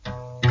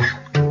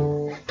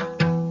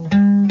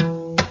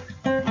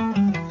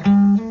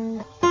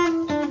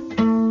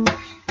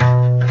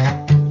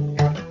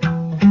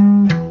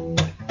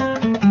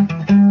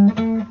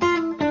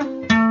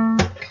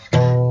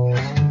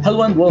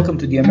welcome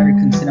to the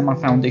American Cinema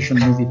Foundation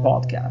Movie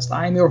Podcast.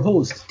 I am your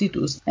host,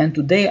 Titus, and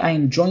today I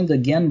am joined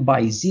again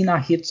by Zina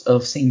Hitz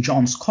of St.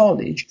 John's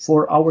College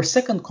for our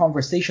second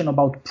conversation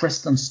about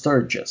Preston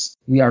Sturges.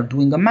 We are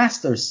doing a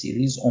master's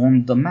series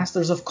on the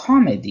masters of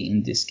comedy,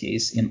 in this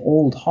case, in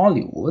old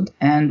Hollywood,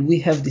 and we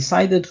have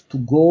decided to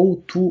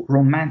go to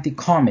romantic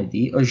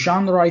comedy, a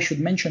genre I should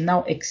mention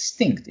now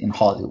extinct in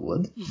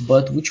Hollywood,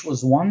 but which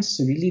was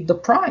once really the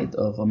pride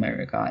of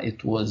America.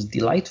 It was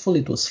delightful,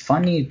 it was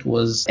funny, it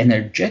was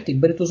energetic,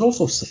 but it was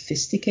also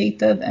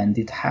sophisticated, and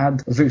it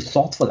had a very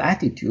thoughtful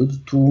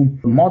attitude to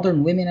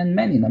modern women and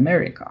men in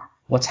America.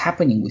 What's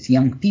happening with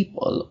young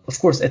people, of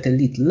course at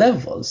elite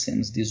level,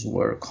 since these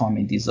were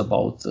comedies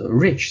about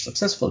rich,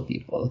 successful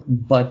people,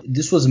 but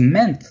this was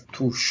meant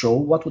to show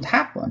what would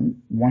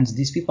happen once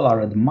these people are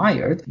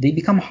admired. They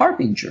become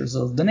harbingers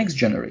of the next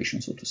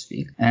generation, so to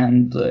speak.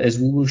 And as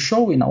we will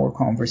show in our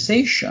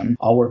conversation,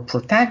 our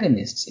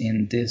protagonists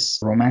in this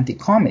romantic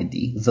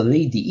comedy, The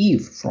Lady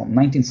Eve from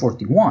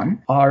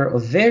 1941, are a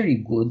very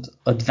good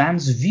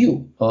advanced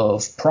view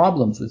of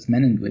problems with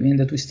men and women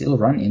that we still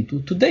run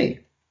into today.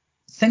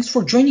 Thanks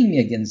for joining me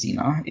again,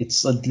 Zina.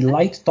 It's a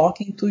delight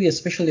talking to you,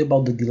 especially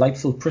about the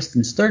delightful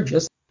Preston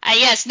Sturges.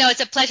 Yes, no,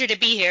 it's a pleasure to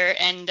be here,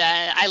 and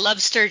I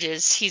love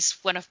Sturges. He's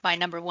one of my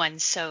number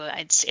ones, so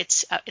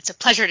it's a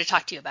pleasure to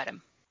talk to you about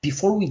him.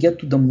 Before we get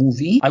to the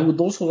movie, I would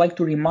also like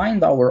to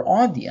remind our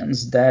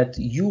audience that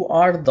you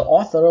are the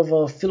author of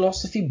a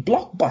philosophy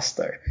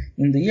blockbuster.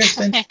 In the year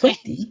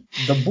 2020,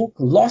 the book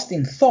Lost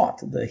in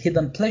Thought, The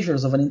Hidden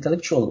Pleasures of an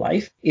Intellectual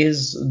Life,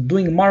 is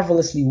doing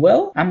marvelously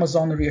well.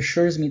 Amazon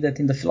reassures me that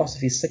in the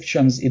philosophy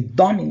sections it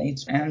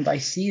dominates, and I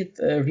see it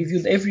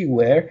reviewed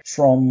everywhere,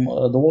 from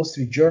the Wall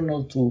Street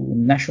Journal to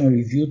National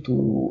Review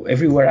to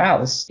everywhere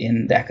else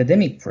in the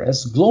academic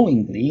press,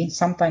 glowingly,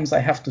 sometimes I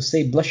have to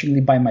say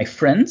blushingly, by my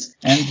friends,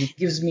 and it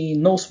gives me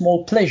no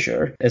small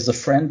pleasure as a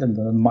friend and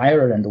an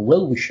admirer and a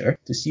well-wisher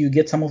to see you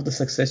get some of the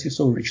success you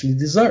so richly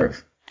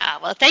deserve.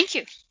 Well, thank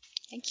you.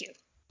 Thank you.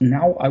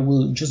 Now I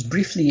will just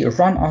briefly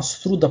run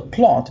us through the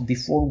plot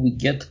before we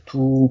get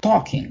to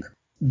talking.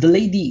 The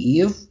Lady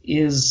Eve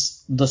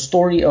is the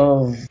story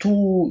of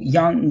two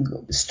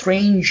young,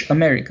 strange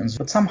Americans,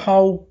 but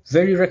somehow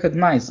very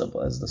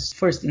recognizable as the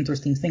first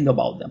interesting thing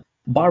about them.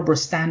 Barbara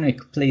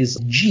Stanwyck plays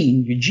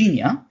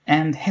Eugenia,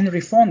 and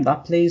Henry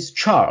Fonda plays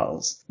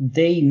Charles.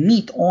 They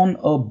meet on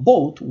a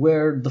boat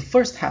where the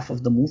first half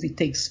of the movie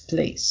takes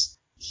place.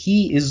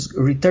 He is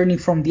returning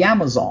from the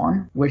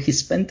Amazon, where he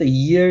spent a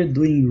year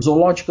doing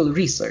zoological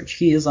research.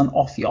 He is an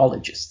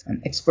ophiologist,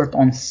 an expert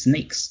on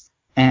snakes.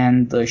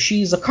 And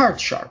she is a card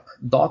sharp,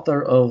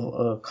 daughter of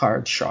a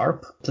card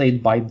sharp,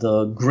 played by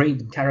the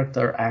great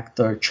character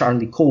actor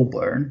Charlie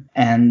Coburn.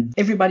 And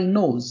everybody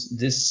knows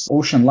this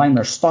ocean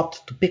liner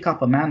stopped to pick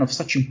up a man of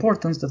such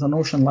importance that an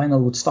ocean liner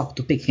would stop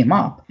to pick him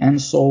up.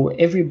 And so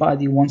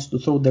everybody wants to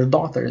throw their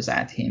daughters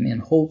at him in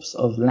hopes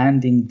of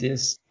landing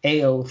this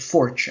ale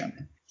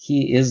fortune.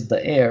 He is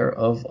the heir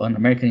of an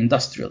American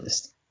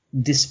industrialist.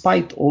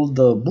 Despite all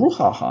the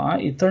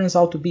brouhaha, it turns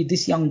out to be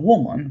this young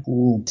woman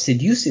who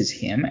seduces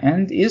him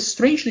and is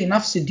strangely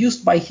enough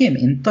seduced by him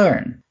in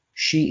turn.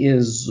 She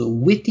is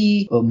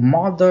witty,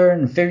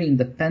 modern, very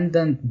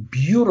independent,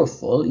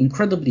 beautiful,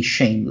 incredibly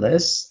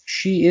shameless.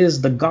 She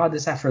is the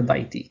goddess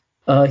Aphrodite.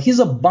 He's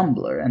a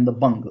bumbler and a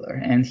bungler,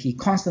 and he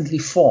constantly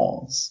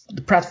falls.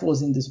 The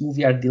pratfalls in this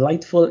movie are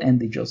delightful,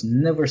 and they just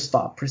never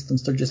stop. Preston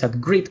Sturges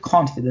had great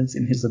confidence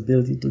in his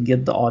ability to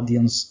get the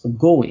audience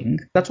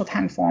going. That's what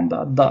Hank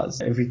Fonda does.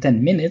 Every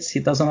 10 minutes,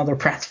 he does another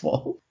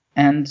pratfall.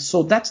 And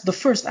so that's the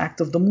first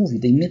act of the movie.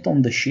 They meet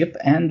on the ship,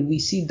 and we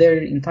see their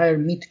entire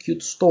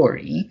meet-cute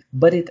story,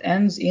 but it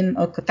ends in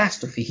a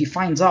catastrophe. He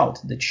finds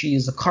out that she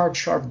is a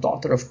card-sharp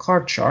daughter of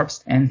card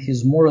sharps, and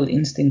his moral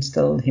instincts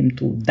tell him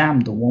to damn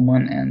the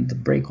woman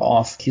and break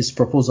off his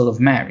proposal of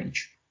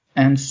marriage.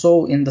 And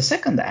so in the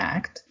second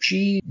act,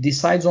 she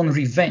decides on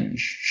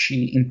revenge.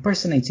 She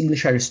impersonates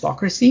English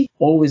aristocracy,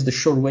 always the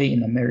sure way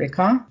in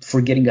America, for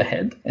getting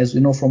ahead. As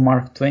we know from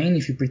Mark Twain,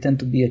 if you pretend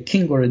to be a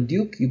king or a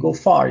duke, you go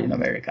far in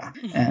America.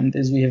 And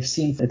as we have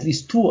seen, at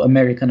least two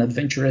American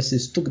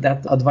adventuresses took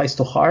that advice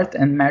to heart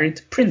and married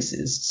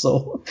princes.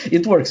 So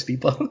it works,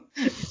 people.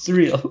 It's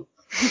real.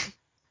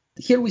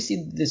 Here we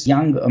see this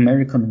young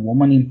American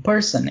woman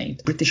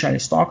impersonate British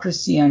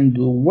aristocracy and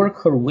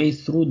work her way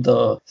through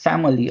the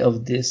family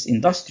of this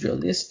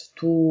industrialist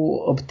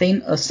to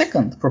obtain a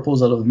second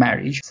proposal of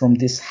marriage from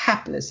this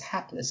hapless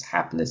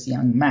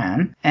young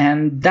man.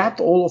 And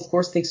that all, of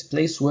course, takes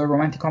place where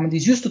romantic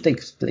comedies used to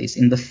take place,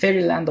 in the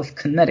fairyland of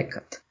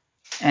Connecticut.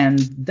 And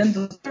then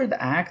the third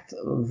act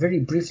very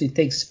briefly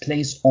takes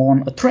place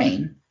on a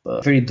train. A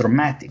very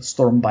dramatic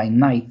storm by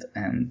night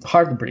and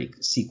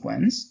heartbreak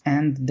sequence,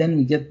 and then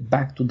we get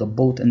back to the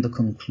boat and the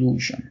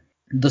conclusion.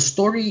 The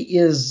story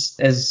is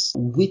as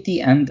witty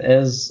and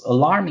as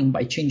alarming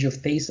by change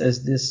of pace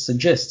as this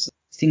suggests.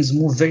 Things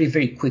move very,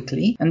 very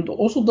quickly, and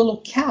also the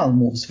locale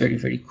moves very,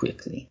 very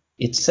quickly.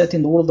 It's set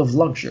in the world of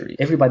luxury.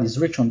 Everybody's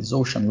rich on these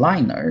ocean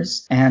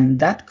liners, and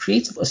that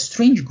creates a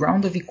strange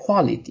ground of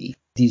equality.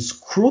 These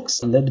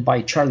crooks, led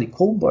by Charlie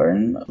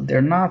Coburn,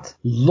 they're not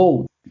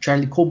low.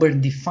 Charlie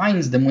Coburn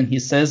defines them when he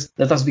says,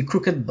 "Let us be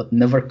crooked, but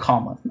never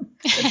common."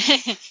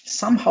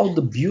 Somehow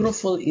the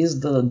beautiful is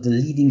the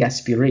leading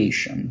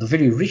aspiration. The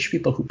very rich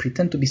people who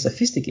pretend to be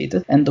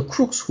sophisticated and the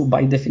crooks who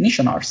by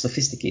definition are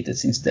sophisticated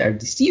since they are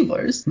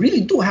deceivers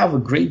really do have a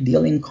great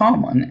deal in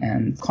common,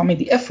 and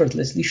comedy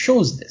effortlessly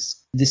shows this.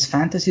 This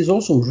fantasy is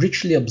also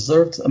richly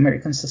observed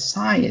American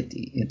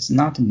society. It's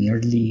not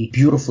merely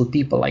beautiful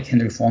people like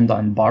Henry Fonda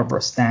and Barbara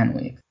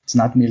Stanwyck. It's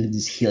not merely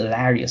these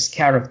hilarious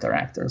character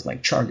actors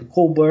like Charlie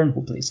Coburn,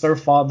 who plays her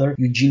father,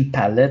 Eugene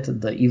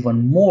Pallette, the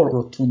even more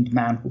rotund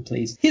man who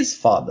plays his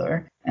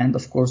father, and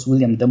of course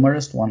William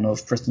Demarest, one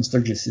of Preston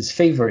Sturges'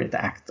 favorite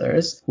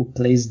actors, who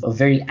plays a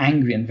very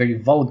angry and very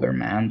vulgar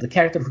man, the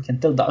character who can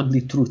tell the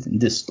ugly truth in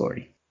this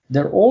story.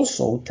 They're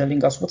also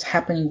telling us what's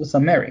happening with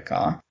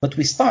America, but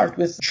we start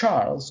with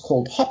Charles,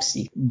 called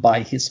Hopsy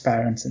by his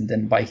parents and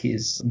then by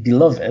his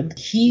beloved.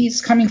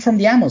 He's coming from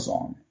the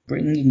Amazon,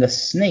 bringing a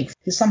snake.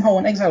 He's somehow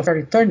an exile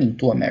returning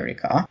to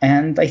America,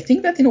 and I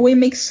think that in a way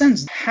makes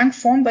sense. Hank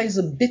Fonda is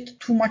a bit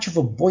too much of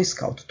a Boy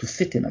Scout to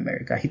fit in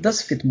America. He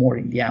does fit more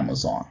in the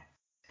Amazon.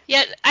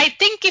 Yeah, I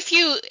think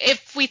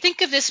if we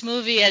think of this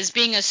movie as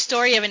being a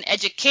story of an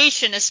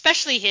education,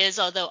 especially his,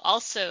 although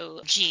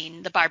also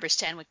Gene, the Barbara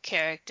Stanwyck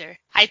character,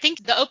 I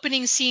think the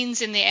opening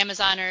scenes in the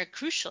Amazon are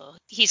crucial.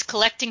 He's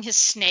collecting his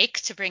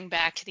snake to bring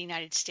back to the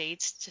United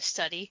States to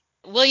study.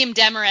 William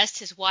Demarest,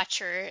 his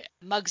watcher,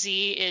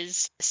 Muggsy,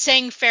 is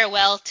saying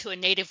farewell to a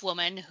native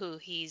woman who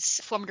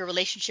he's formed a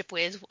relationship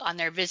with on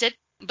their visit.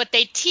 But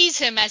they tease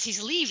him as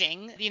he's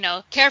leaving,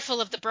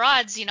 careful of the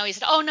broads, he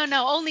said, "Oh,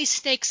 no, only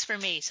snakes for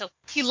me." So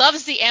he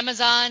loves the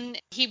Amazon.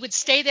 He would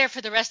stay there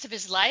for the rest of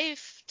his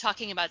life,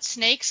 talking about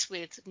snakes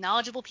with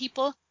knowledgeable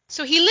people.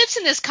 So he lives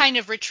in this kind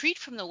of retreat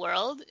from the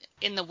world,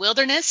 in the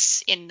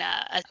wilderness, in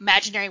an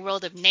imaginary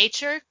world of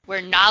nature,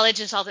 where knowledge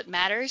is all that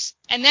matters.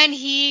 And then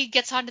he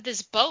gets onto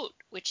this boat,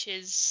 which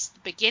is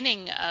the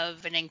beginning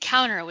of an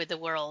encounter with the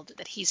world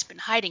that he's been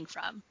hiding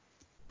from.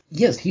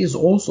 Yes, he is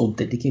also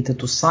dedicated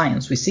to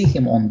science. We see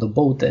him on the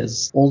boat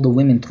as all the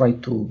women try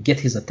to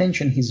get his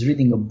attention. He's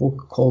reading a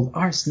book called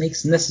Are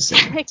Snakes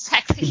Necessary?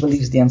 Exactly. He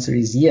believes the answer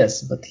is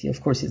yes, but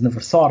of course he's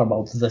never thought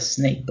about the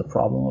snake, the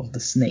problem of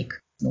the snake.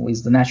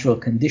 It's the natural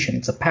condition.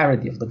 It's a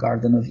parody of the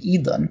Garden of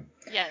Eden.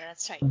 Yeah,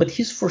 that's right. But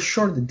he's for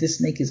sure that this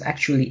snake is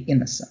actually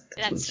innocent.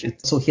 That's right.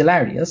 It's so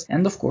hilarious.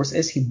 And of course,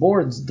 as he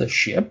boards the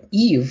ship,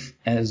 Eve,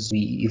 as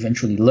we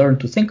eventually learn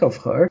to think of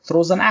her,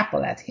 throws an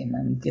apple at him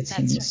and gets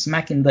him a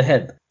smack in the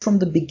head. From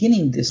the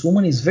beginning, this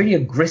woman is very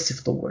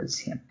aggressive towards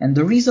him. And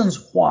the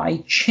reasons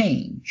why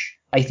change.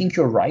 I think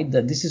you're right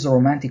that this is a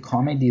romantic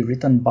comedy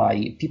written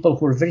by people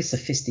who are very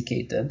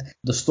sophisticated.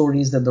 The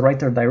story is that the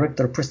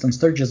writer-director Preston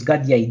Sturges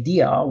got the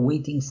idea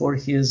waiting for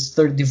his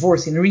third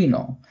divorce in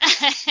Reno.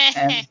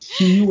 And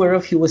he knew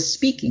whereof he was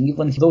speaking,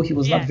 even though he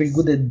was not very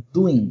good at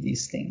doing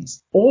these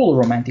things. All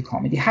romantic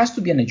comedy has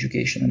to be an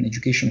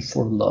education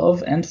for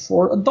love and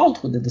for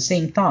adulthood at the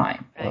same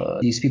time.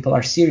 These people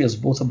are serious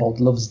both about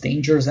love's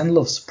dangers and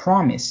love's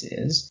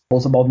promises,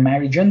 both about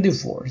marriage and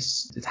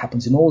divorce. It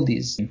happens in all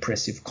these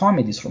impressive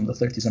comedies from the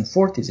 30s and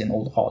 40s in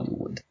old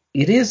Hollywood.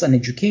 It is an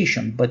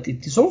education, but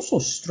it is also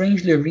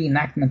strangely a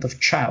reenactment of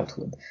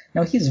childhood.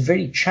 Now, he's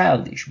very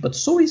childish, but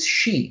so is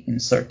she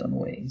in certain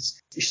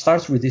ways. She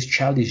starts with this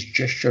childish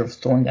gesture of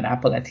throwing an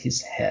apple at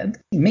his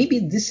head. Maybe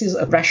this is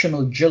a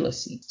rational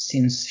jealousy.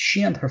 Since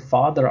she and her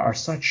father are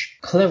such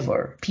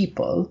clever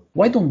people,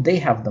 why don't they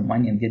have the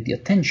money and get the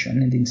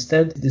attention? And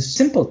instead, this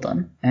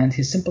simpleton and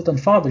his simpleton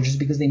father, just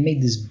because they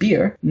made this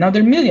beer, now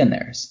they're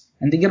millionaires.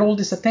 And they get all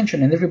this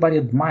attention and everybody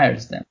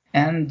admires them.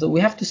 And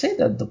we have to say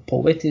that the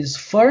poet is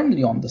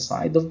firmly on the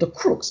side of the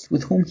crooks,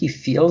 with whom he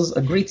feels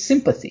a great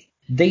sympathy.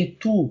 They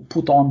too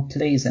put on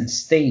plays and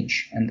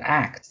stage and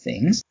act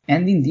things.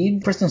 And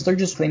indeed, Preston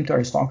Sturges' claim to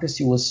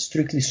aristocracy was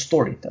strictly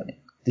storytelling,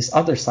 this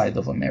other side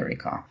of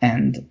America.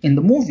 And in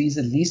the movies,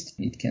 at least,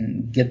 it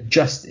can get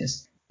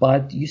justice.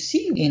 But you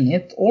see in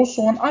it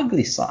also an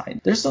ugly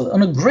side. There's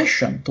an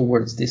aggression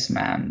towards this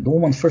man. The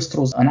woman first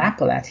throws an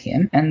apple at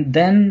him and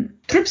then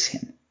trips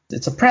him.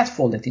 It's a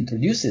pratfall that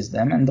introduces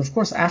them, and of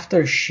course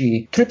after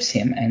she trips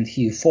him and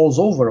he falls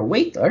over a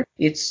waiter,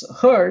 it's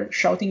her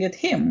shouting at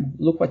him,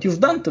 "Look what you've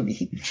done to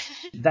me."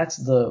 That's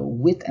the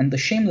wit and the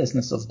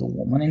shamelessness of the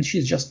woman, and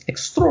she's just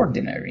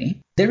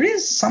extraordinary. There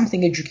is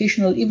something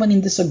educational even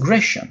in this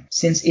aggression,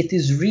 since it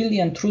is really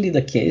and truly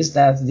the case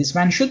that this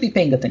man should be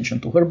paying attention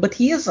to her, but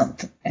he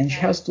isn't, and she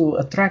has to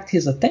attract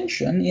his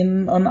attention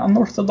in an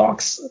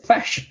unorthodox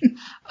fashion.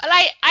 Well,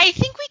 I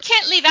think we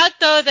can't leave out,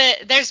 though,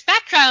 that there's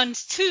background,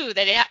 too,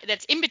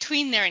 that's in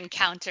between their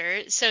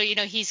encounter. So,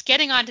 he's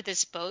getting onto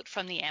this boat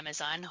from the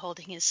Amazon,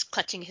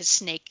 clutching his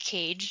snake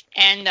cage.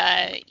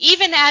 And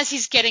even as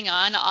he's getting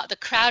on, the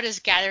crowd is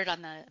gathered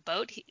on the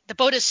boat. The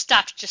boat is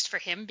stopped just for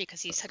him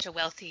because he's such a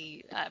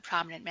wealthy,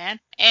 prominent man.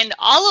 And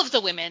all of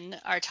the women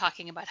are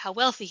talking about how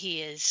wealthy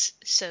he is.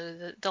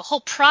 So the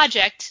whole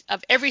project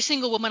of every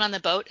single woman on the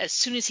boat, as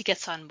soon as he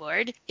gets on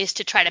board, is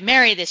to try to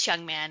marry this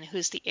young man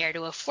who's the heir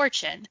to a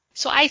fortune.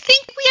 So I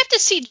think we have to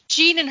see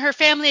Jean and her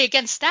family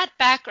against that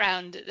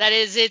background. That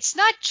is, it's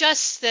not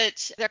just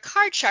that they're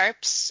card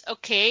sharps,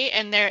 okay,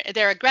 and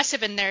they're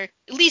aggressive, and at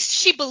least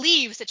she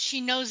believes that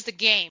she knows the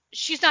game.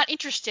 She's not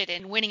interested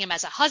in winning him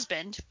as a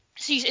husband.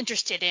 She's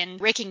interested in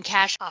raking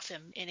cash off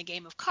him in a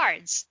game of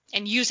cards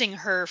and using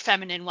her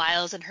feminine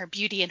wiles and her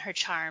beauty and her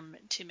charm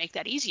to make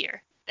that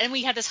easier. And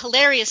we have this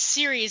hilarious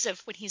series of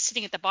when he's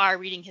sitting at the bar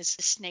reading his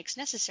Snake's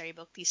Necessary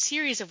book, these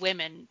series of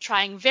women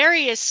trying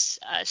various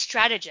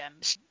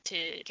stratagems to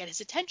get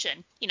his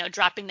attention,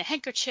 dropping the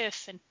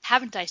handkerchief and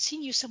haven't I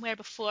seen you somewhere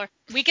before?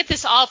 We get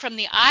this all from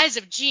the eyes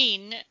of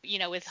Jean,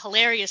 with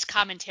hilarious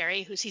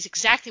commentary, who sees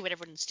exactly what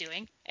everyone's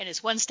doing and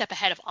is one step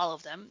ahead of all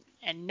of them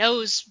and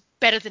knows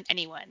better than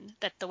anyone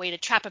that the way to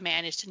trap a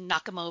man is to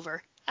knock him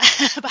over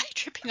by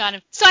tripping on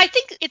him. So I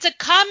think it's a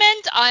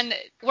comment on,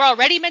 we're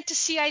already meant to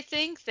see, I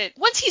think, that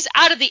once he's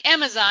out of the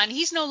Amazon,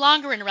 he's no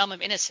longer in the realm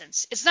of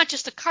innocence. It's not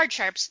just the card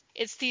sharps,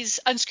 it's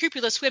these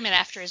unscrupulous women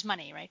after his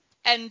money, right?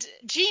 And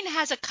Jean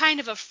has a kind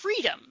of a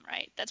freedom,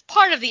 right? That's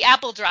part of the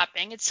apple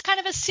dropping. It's kind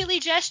of a silly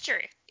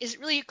gesture. Is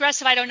it really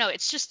aggressive? I don't know.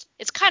 It's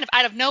kind of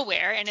out of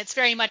nowhere, and it's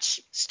very much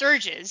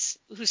Sturges,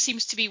 who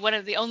seems to be one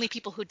of the only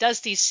people who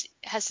has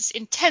this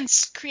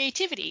intense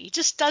creativity. He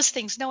just does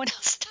things no one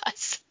else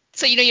does.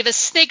 So, you have a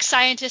snake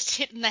scientist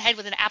hit in the head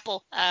with an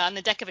apple on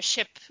the deck of a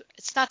ship.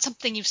 It's not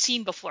something you've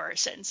seen before or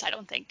since, I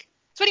don't think.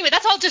 So anyway,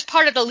 that's all just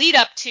part of the lead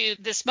up to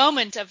this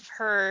moment of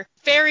her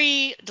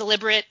very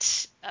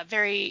deliberate,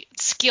 very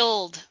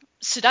skilled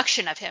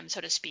seduction of him, so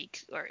to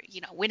speak, or,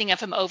 winning of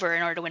him over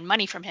in order to win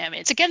money from him.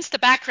 It's against the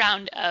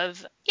background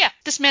of,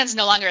 this man's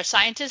no longer a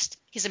scientist.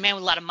 He's a man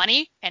with a lot of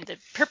money, and the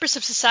purpose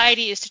of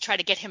society is to try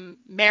to get him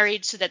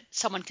married so that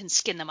someone can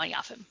skin the money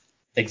off him.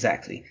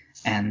 Exactly.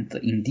 And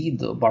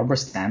indeed, Barbara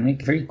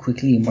Stanwyck very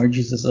quickly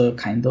emerges as a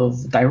kind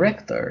of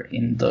director.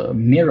 In the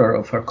mirror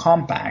of her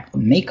compact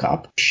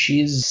makeup,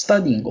 she's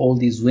studying all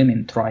these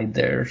women try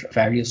their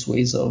various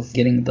ways of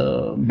getting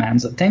the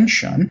man's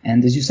attention.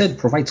 And as you said,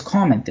 provides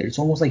commentary. It's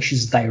almost like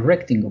she's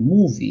directing a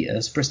movie,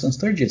 as Preston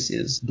Sturges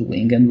is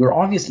doing. And we're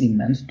obviously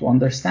meant to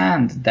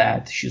understand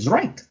that she's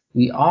right.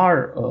 We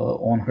are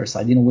on her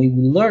side. In a way,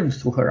 we learn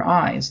through her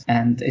eyes.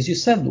 And as you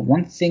said,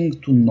 one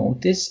thing to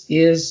notice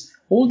is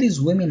all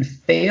these women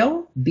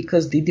fail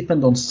because they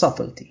depend on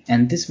subtlety.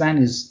 And this man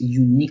is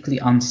uniquely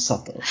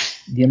unsubtle.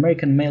 The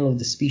American male of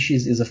the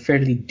species is a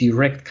fairly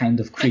direct kind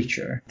of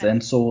creature.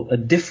 And so a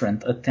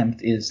different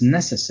attempt is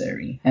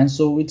necessary. And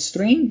so it's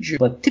strange,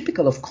 but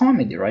typical of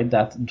comedy, right?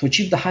 That to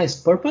achieve the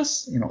highest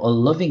purpose, a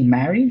loving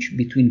marriage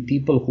between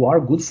people who are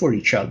good for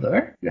each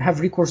other, you have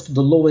recourse to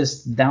the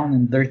lowest down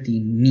and dirty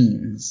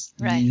means.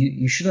 Right.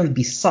 You shouldn't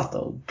be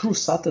subtle. True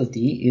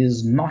subtlety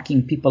is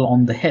knocking people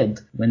on the head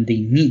when they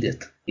need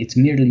it. It's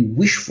merely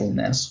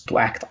wishfulness to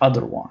act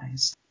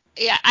otherwise.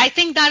 Yeah, I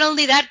think not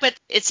only that, but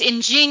it's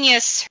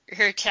ingenious,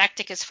 her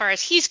tactic as far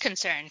as he's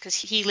concerned, because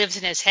he lives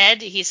in his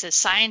head. He's a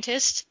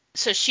scientist.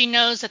 So she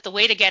knows that the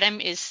way to get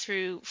him is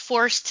through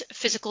forced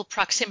physical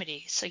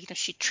proximity. So,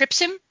 she trips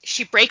him,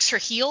 she breaks her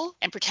heel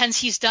and pretends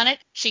he's done it.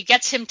 She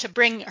gets him to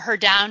bring her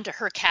down to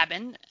her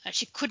cabin.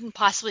 She couldn't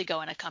possibly go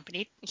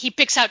unaccompanied. He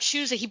picks out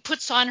shoes, he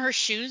puts on her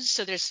shoes,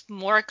 so there's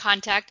more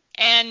contact.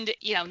 And,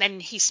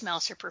 then he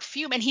smells her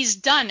perfume, and he's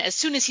done. As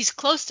soon as he's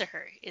close to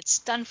her, it's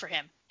done for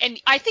him.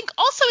 And I think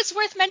also it's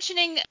worth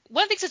mentioning,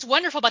 one of the things that's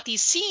wonderful about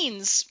these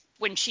scenes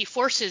when she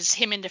forces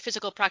him into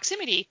physical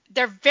proximity,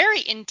 they're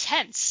very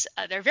intense.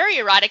 They're very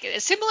erotic,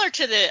 similar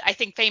to the, I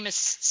think, famous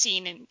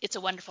scene in It's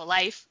a Wonderful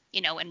Life,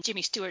 when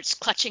Jimmy Stewart's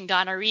clutching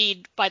Donna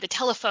Reed by the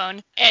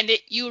telephone. And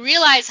you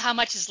realize how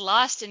much is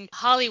lost in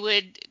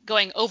Hollywood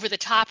going over the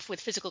top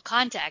with physical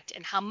contact,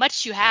 and how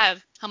much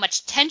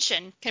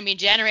tension can be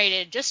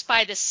generated just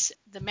by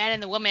the man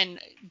and the woman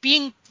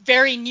being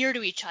very near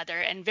to each other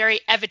and very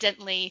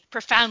evidently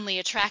profoundly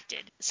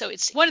attracted. So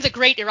it's one of the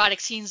great erotic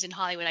scenes in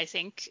Hollywood, I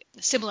think,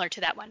 similar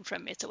to that one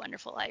from It's a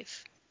Wonderful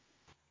Life.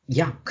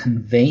 Yeah,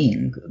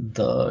 conveying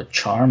the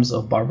charms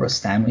of Barbara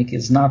Stanwyck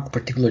is not a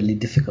particularly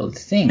difficult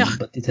thing,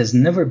 but it has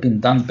never been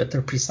done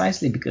better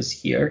precisely because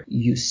here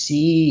you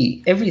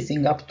see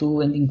everything up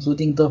to and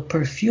including the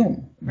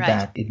perfume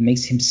that it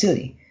makes him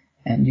silly.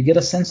 And you get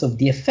a sense of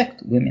the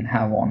effect women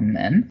have on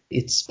men.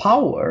 Its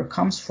power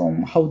comes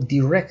from how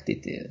direct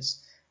it is.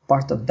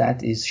 Part of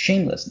that is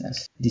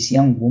shamelessness. This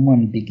young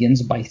woman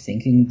begins by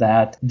thinking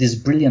that this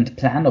brilliant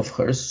plan of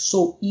hers,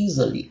 so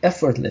easily,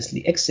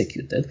 effortlessly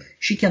executed,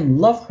 she can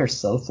love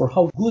herself for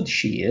how good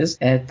she is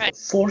at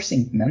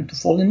forcing men to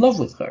fall in love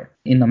with her.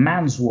 In a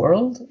man's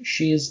world,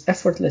 she is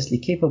effortlessly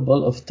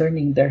capable of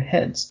turning their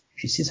heads.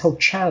 She sees how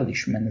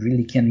childish men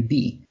really can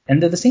be.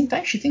 And at the same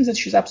time, she thinks that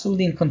she's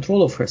absolutely in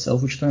control of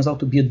herself, which turns out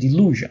to be a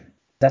delusion.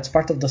 That's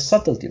part of the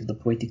subtlety of the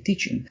poetic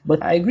teaching.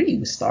 But I agree,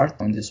 we start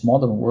in this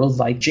modern world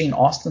like Jane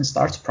Austen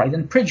starts Pride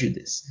and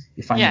Prejudice.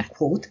 If I may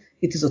quote,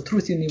 "It is a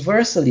truth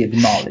universally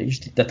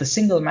acknowledged that a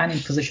single man in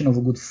possession of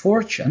a good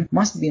fortune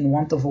must be in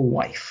want of a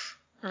wife."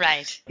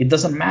 Right. It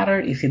doesn't matter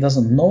if he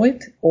doesn't know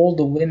it, all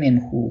the women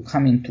who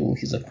come into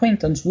his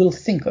acquaintance will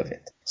think of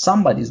it.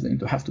 Somebody's going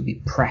to have to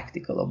be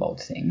practical about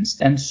things.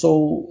 And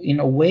so, in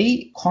a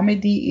way,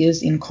 comedy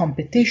is in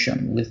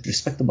competition with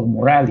respectable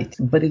morality,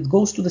 but it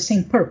goes to the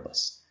same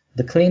purpose.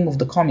 The claim of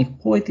the comic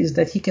poet is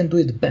that he can do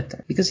it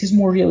better because he's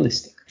more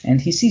realistic. And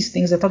he sees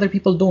things that other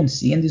people don't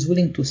see and is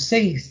willing to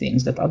say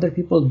things that other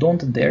people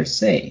don't dare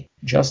say.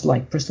 Just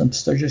like Preston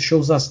Sturges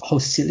shows us how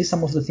silly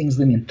some of the things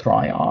women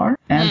try are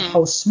and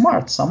how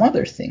smart some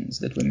other things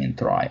that women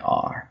try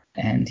are.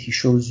 And he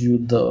shows you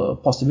the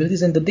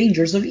possibilities and the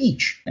dangers of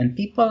each. And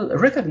people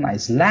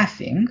recognize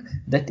laughing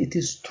that it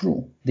is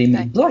true. They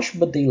may blush,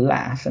 but they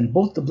laugh. And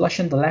both the blush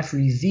and the laugh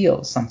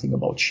reveal something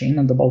about Shane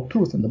and about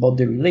truth and about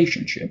their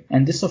relationship.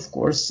 And this, of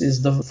course,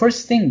 is the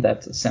first thing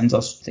that sends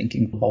us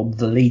thinking about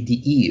the Lady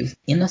Eve.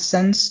 In a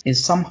sense,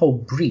 is somehow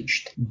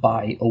breached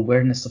by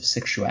awareness of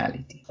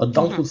sexuality.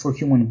 Adulthood for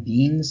human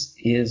beings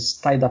is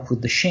tied up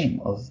with the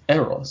shame of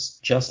Eros.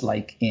 Just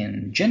like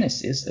in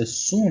Genesis, as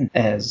soon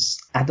as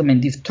Adam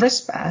and Eve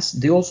trespass,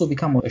 they also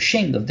become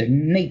ashamed of their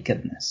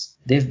nakedness.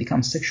 They've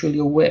become sexually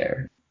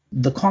aware.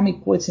 The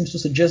comic poet seems to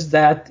suggest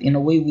that, in a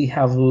way, we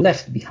have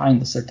left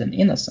behind a certain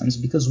innocence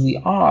because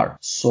we are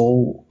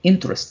so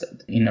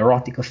interested in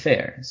erotic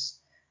affairs.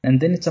 And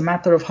then it's a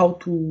matter of how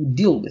to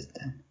deal with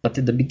them. But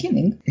at the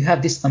beginning, you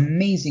have this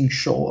amazing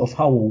show of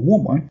how a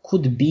woman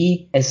could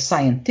be as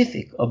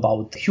scientific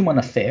about human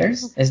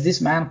affairs as this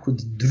man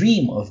could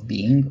dream of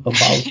being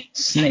about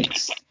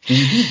snakes.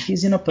 Indeed,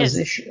 he's in a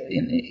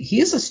position,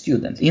 he is a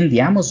student. In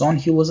the Amazon,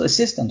 he was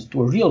assistant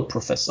to a real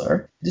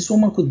professor. This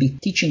woman could be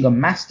teaching a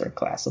master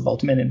class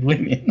about men and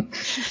women.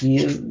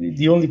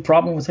 The only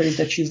problem with her is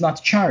that she's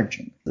not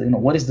charging.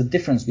 What is the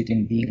difference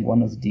between being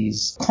one of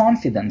these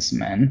confidence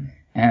men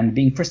and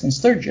being Preston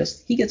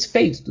Sturges? He gets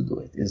paid to do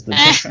it, is the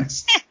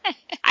difference.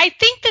 I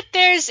think that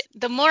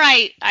the more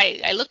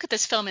I look at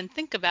this film and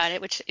think about it,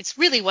 which it's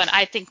really one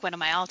of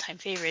my all-time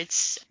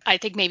favorites. I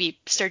think maybe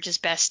Sturges'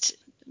 best,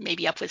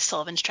 maybe up with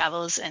Sullivan's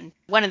Travels, and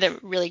one of the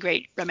really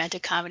great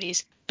romantic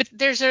comedies. But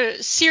there's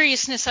a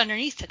seriousness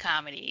underneath the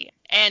comedy.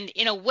 And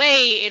in a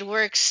way, it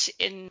works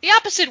in the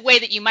opposite way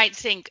that you might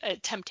think a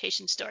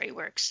Temptation story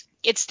works.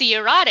 It's the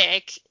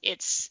erotic,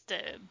 it's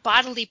the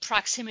bodily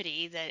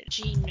proximity that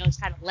Jean knows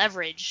how to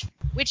leverage,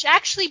 which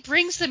actually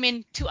brings them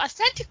in to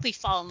authentically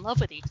fall in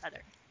love with each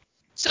other.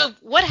 So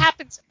what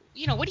happens,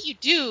 what do you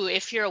do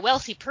if you're a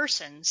wealthy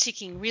person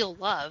seeking real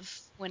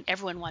love when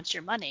everyone wants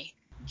your money?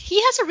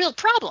 He has a real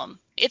problem.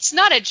 It's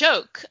not a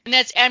joke. And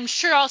that's, I'm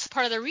sure, also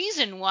part of the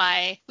reason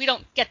why we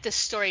don't get this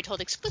story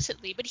told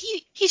explicitly. But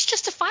he's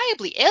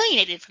justifiably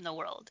alienated from the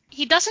world.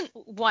 He doesn't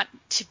want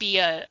to be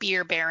a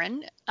beer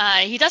baron.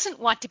 He doesn't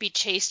want to be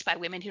chased by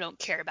women who don't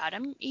care about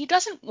him. He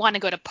doesn't want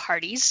to go to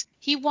parties.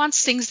 He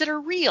wants things that are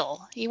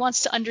real. He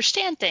wants to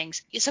understand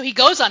things. So he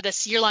goes on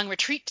this year-long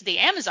retreat to the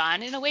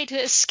Amazon in a way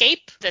to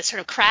escape the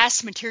sort of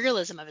crass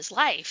materialism of his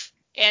life.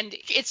 And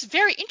it's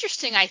very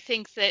interesting, I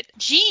think, that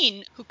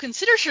Jean, who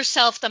considers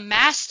herself the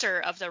master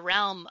of the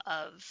realm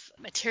of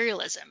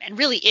materialism, and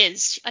really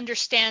is, she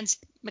understands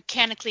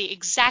mechanically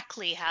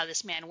exactly how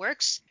this man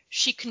works.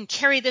 She can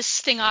carry this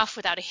thing off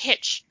without a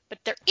hitch. But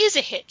there is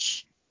a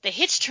hitch. The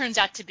hitch turns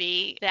out to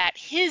be that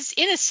his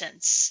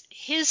innocence,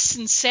 his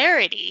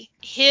sincerity,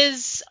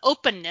 his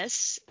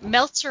openness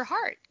melts her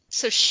heart.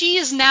 So she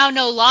is now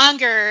no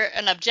longer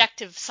an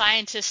objective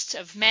scientist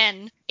of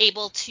men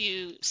able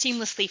to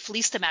seamlessly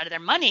fleece them out of their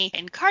money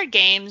in card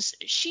games.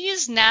 She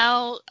is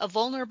now a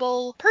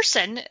vulnerable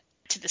person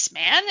to this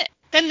man.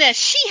 Then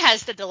she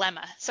has the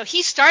dilemma. So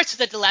he starts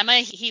with a dilemma.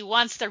 He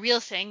wants the real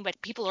thing,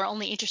 but people are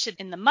only interested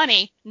in the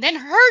money. And then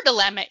her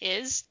dilemma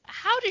is,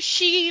 how does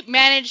she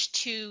manage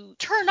to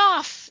turn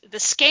off the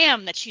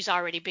scam that she's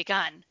already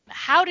begun?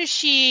 How does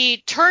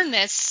she turn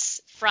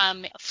this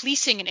from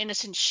fleecing an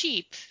innocent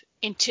sheep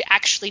into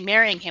actually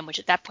marrying him, which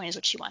at that point is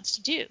what she wants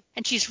to do?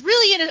 And she's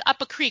really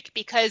up a creek,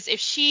 because if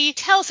she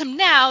tells him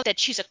now that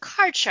she's a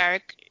card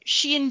shark,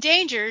 she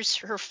endangers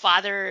her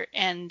father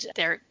and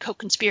their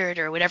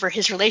co-conspirator, whatever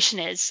his relation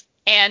is.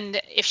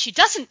 And if she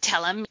doesn't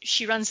tell him,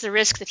 she runs the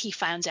risk that he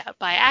finds out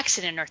by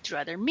accident or through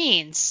other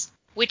means,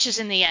 which is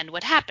in the end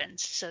what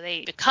happens. So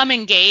they become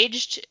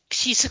engaged.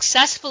 She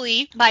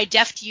successfully, by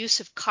deft use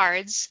of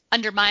cards,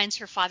 undermines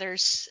her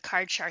father's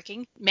card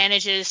sharking,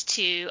 manages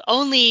to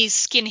only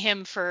skin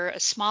him for a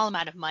small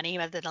amount of money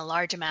rather than a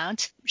large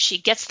amount. She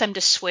gets them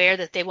to swear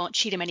that they won't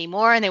cheat him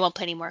anymore and they won't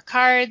play any more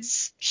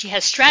cards. She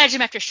has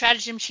stratagem after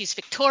stratagem. She's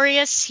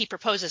victorious. He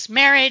proposes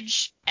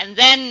marriage. And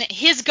then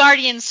his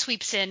guardian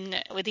sweeps in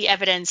with the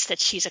evidence that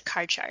she's a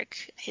card shark,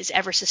 his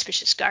ever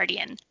suspicious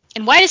guardian.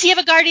 And why does he have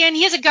a guardian?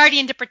 He has a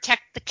guardian to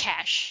protect the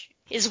cash.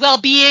 His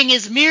well-being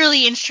is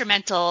merely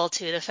instrumental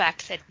to the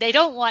fact that they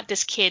don't want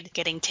this kid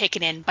getting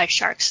taken in by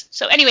sharks.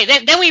 So anyway,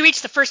 then we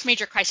reach the first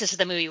major crisis of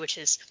the movie, which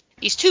is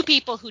these two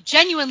people who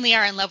genuinely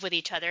are in love with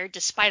each other,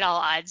 despite all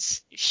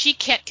odds. She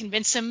can't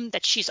convince him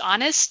that she's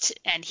honest,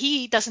 and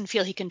he doesn't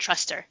feel he can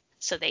trust her.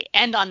 So they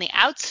end on the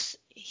outs.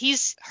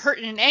 He's hurt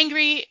and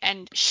angry,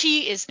 and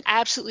she is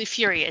absolutely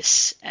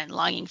furious and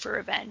longing for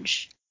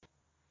revenge.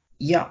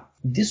 Yeah,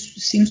 this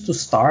seems to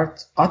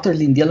start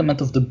utterly in the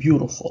element of the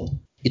beautiful.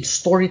 It's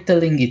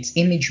storytelling, it's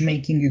image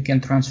making. You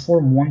can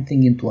transform one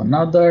thing into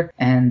another,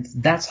 and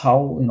that's how,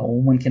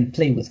 one can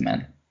play with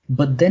men.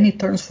 But then it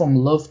turns from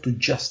love to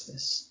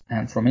justice,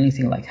 and from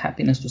anything like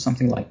happiness to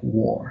something like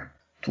war,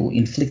 to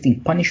inflicting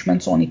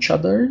punishments on each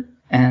other,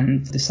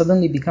 and this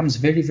suddenly becomes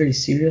very, very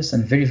serious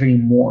and very, very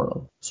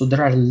moral. So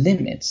there are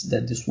limits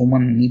that this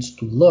woman needs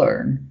to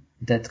learn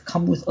that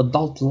come with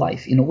adult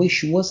life. In a way,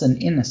 she was an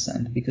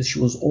innocent because she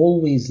was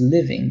always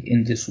living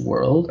in this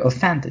world of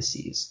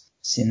fantasies.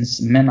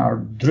 Since men are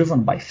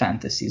driven by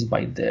fantasies,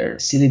 by their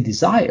silly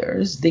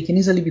desires, they can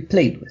easily be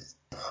played with.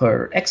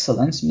 Her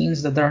excellence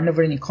means that there are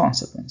never any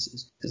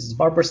consequences. This is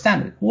Barbara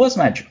Stanwyck, who was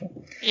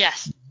magical.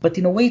 Yes. But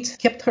in a way, it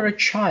kept her a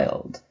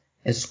child.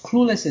 As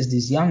clueless as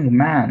this young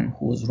man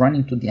who was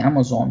running to the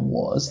Amazon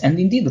was, and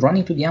indeed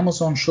running to the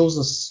Amazon shows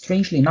us,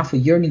 strangely enough, a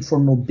yearning for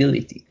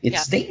nobility.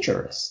 It's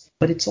dangerous,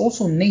 but it's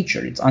also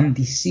nature. It's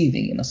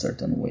undeceiving in a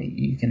certain way.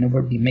 You can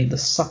never be made a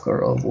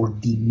sucker of or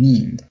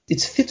demeaned.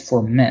 It's fit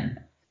for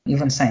men.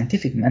 Even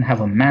scientific men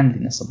have a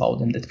manliness about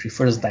them that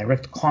prefers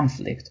direct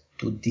conflict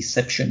to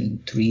deception,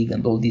 intrigue,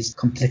 and all these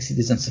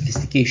complexities and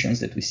sophistications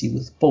that we see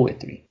with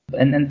poetry.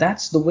 And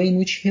that's the way in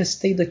which he has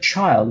stayed a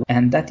child,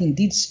 and that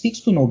indeed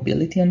speaks to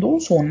nobility and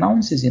also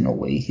announces in a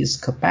way his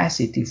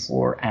capacity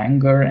for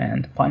anger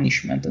and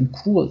punishment and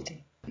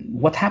cruelty.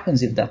 What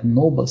happens if that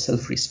noble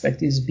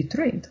self-respect is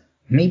betrayed?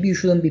 Maybe you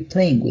shouldn't be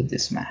playing with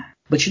this man.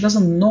 But she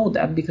doesn't know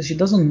that because she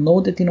doesn't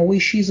know that in a way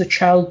she is a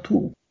child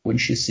too. When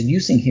she's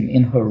seducing him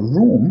in her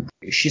room,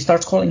 she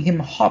starts calling him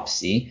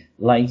Hopsy,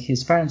 like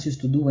his parents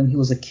used to do when he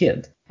was a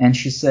kid. And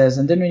she says,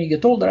 and then when you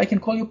get older, I can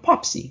call you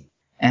Popsy.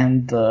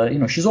 And,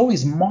 she's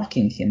always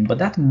mocking him, but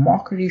that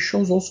mockery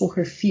shows also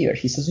her fear.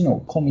 He says,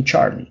 call me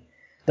Charlie.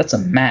 That's a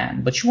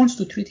man, but she wants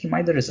to treat him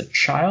either as a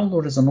child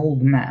or as an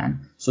old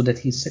man so that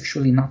he's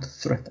sexually not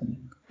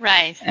threatening.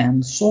 Right.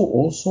 And so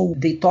also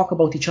they talk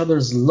about each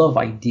other's love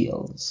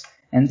ideals.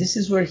 And this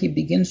is where he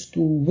begins to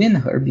win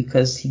her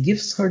because he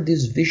gives her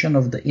this vision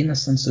of the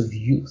innocence of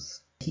youth.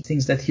 He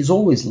thinks that he's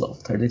always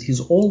loved her, that he's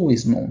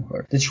always known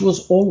her, that she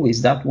was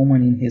always that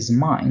woman in his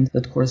mind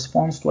that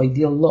corresponds to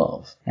ideal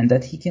love, and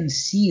that he can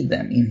see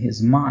them in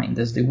his mind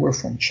as they were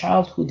from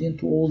childhood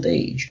into old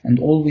age and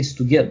always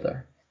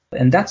together.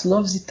 And that's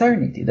love's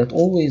eternity that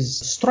always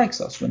strikes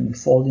us when we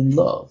fall in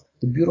love.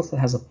 The beautiful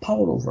has a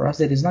power over us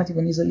that is not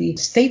even easily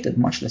stated,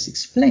 much less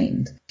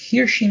explained.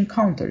 Here she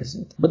encounters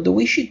it. But the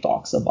way she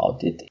talks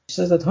about it, she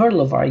says that her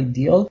love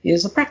ideal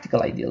is a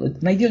practical ideal,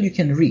 an ideal you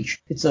can reach.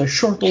 It's a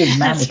short old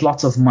man with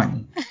lots of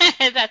money.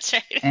 That's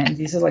right. And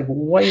he says,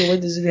 why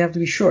does it have to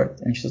be short?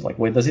 And she says,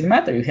 why does it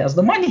matter? He has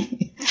the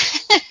money.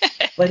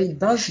 But it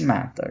does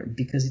matter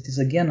because it is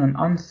again an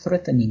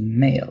unthreatening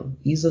male,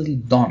 easily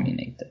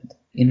dominated.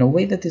 In a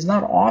way that is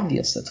not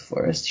obvious at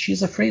first,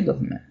 she's afraid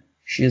of men.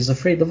 She is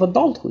afraid of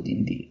adulthood,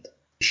 indeed.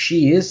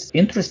 She is,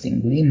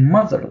 interestingly,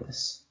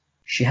 motherless.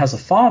 She has a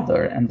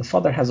father, and the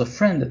father has a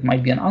friend that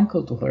might be an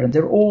uncle to her, and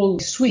they're all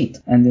sweet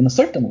and in a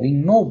certain way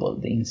noble.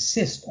 They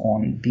insist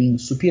on being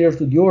superior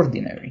to the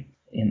ordinary.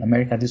 In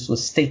America, this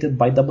was stated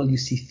by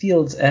W.C.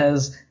 Fields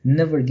as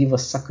never give a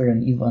sucker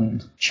an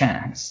even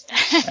chance.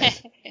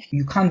 Right?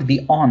 You can't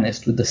be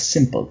honest with the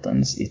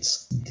simpletons.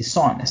 It's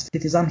dishonest.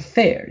 It is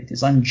unfair. It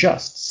is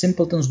unjust.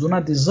 Simpletons do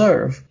not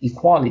deserve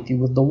equality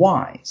with the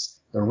wise.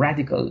 The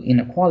radical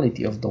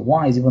inequality of the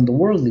wise, even the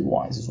worldly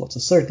wise, is what's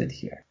asserted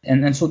here.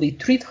 And so they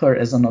treat her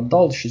as an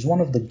adult. She's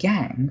one of the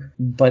gang,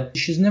 but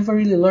she's never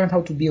really learned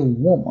how to be a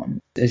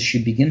woman. As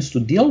she begins to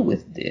deal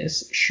with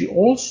this, she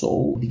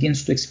also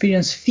begins to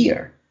experience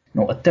fear.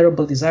 A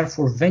terrible desire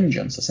for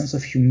vengeance, a sense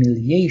of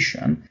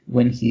humiliation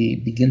when he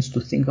begins to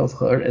think of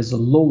her as a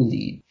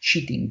lowly,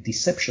 cheating,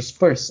 deceptious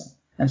person.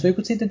 And so you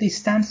could say that they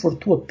stand for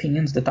two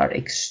opinions that are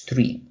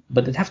extreme,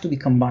 but that have to be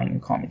combined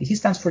in comedy. He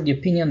stands for the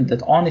opinion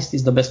that honesty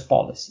is the best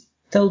policy.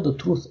 Tell the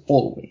truth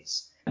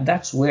always.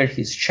 That's where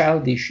his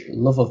childish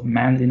love of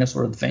manliness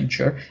or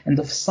adventure and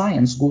of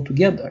science go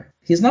together.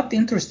 He's not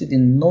interested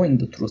in knowing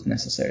the truth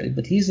necessarily,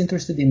 but he's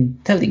interested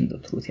in telling the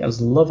truth. He has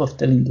the love of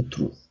telling the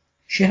truth.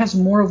 She has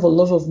more of a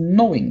love of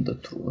knowing the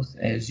truth,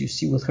 as you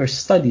see with her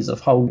studies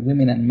of how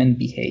women and men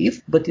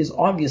behave, but is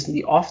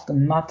obviously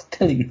often not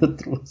telling the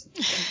truth.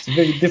 It's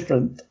very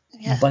different.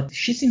 Yeah. But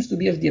she seems to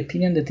be of the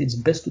opinion that it's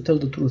best to tell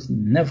the truth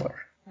never.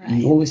 Right.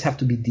 You always have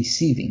to be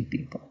deceiving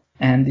people.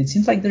 And it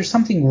seems like there's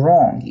something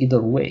wrong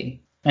either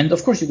way. And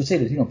of course you could say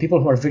that,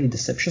 people who are very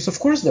deceptious, of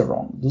course they're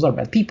wrong. Those are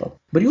bad people.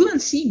 But you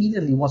wouldn't see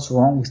immediately what's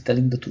wrong with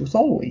telling the truth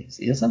always.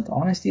 Isn't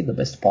honesty the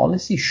best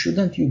policy?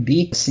 Shouldn't you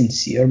be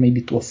sincere,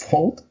 maybe to a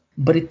fault?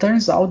 But it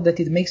turns out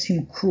that it makes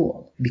him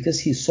cruel because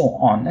he's so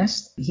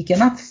honest. He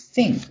cannot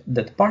think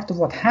that part of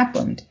what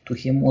happened to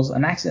him was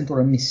an accident or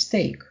a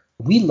mistake.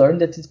 We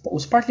learned that it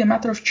was partly a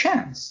matter of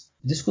chance.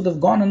 This could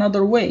have gone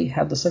another way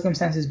had the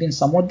circumstances been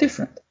somewhat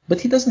different. But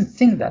he doesn't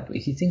think that way.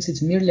 He thinks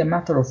it's merely a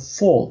matter of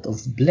fault,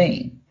 of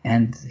blame.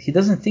 And he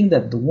doesn't think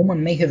that the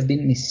woman may have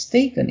been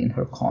mistaken in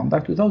her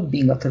conduct without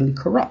being utterly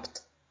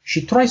corrupt.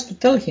 She tries to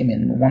tell him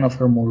in one of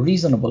her more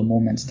reasonable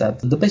moments that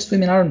the best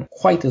women aren't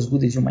quite as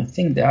good as you might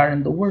think they are,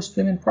 and the worst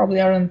women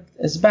probably aren't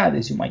as bad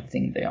as you might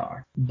think they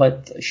are.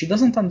 But she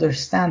doesn't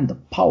understand the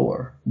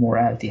power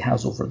morality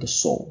has over the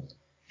soul.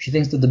 She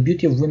thinks that the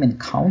beauty of women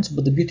counts,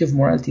 but the beauty of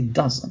morality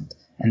doesn't,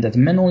 and that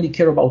men only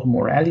care about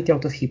morality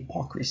out of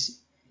hypocrisy.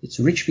 It's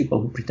rich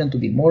people who pretend to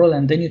be moral,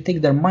 and then you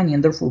take their money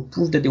and therefore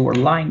prove that they were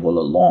lying all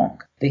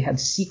along. They had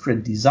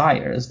secret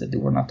desires that they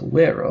were not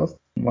aware of.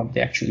 What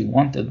they actually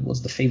wanted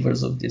was the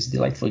favors of this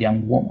delightful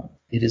young woman.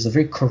 It is a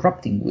very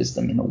corrupting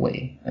wisdom in a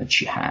way that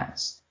she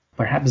has.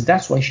 Perhaps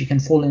that's why she can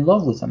fall in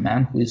love with a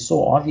man who is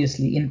so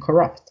obviously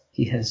incorrupt.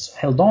 He has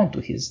held on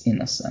to his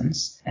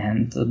innocence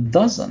and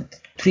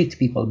doesn't treat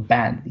people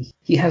badly.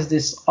 He has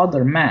this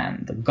other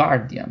man, the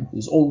guardian, who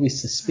is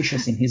always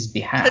suspicious in his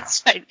behalf.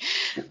 That's right.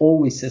 Who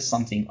always says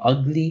something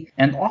ugly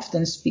and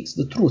often speaks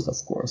the truth,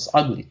 of course,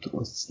 ugly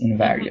truths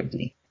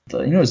invariably.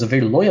 Is a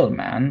very loyal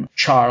man.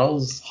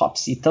 Charles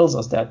Hopsey tells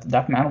us that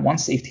that man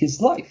once saved his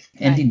life.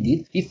 And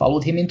indeed, he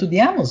followed him into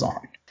the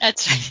Amazon.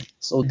 That's right.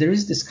 So there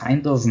is this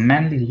kind of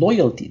manly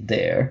loyalty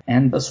there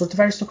and a sort of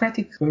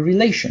aristocratic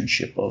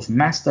relationship of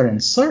master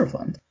and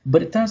servant.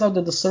 But it turns out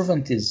that the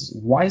servant is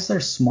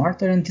wiser,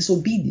 smarter, and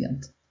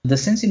disobedient. The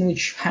sense in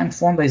which Hank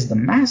Fonda is the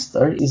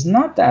master is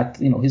not that,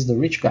 he's the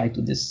rich guy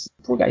to this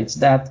poor guy. It's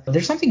that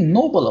there's something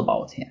noble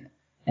about him.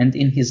 And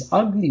in his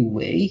ugly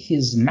way,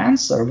 his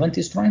manservant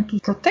is trying to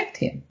protect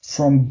him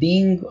from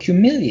being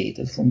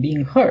humiliated, from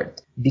being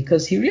hurt,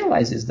 because he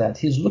realizes that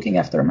he's looking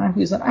after a man who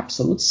is an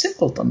absolute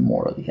simpleton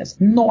morally. He has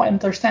no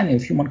understanding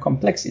of human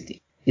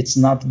complexity. It's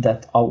not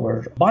that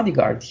our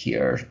bodyguard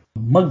here,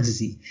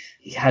 Muggsy,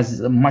 has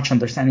much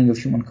understanding of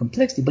human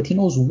complexity, but he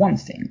knows one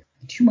thing,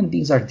 that human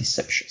beings are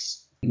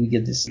deceptious. We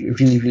get these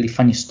really, really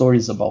funny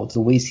stories about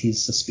the ways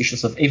he's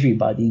suspicious of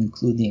everybody,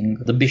 including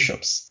the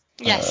bishops.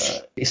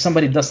 Yes. If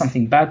somebody does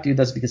something bad to you,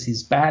 that's because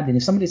he's bad. And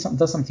if somebody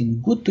does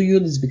something good to you,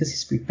 it's because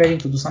he's preparing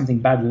to do something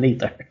bad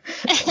later.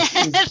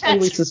 He's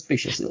always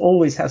suspicious. He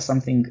always has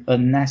something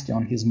nasty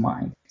on his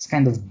mind. It's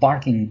kind of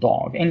barking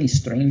dog. Any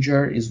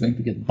stranger is going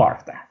to get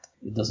barked at.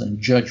 It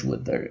doesn't judge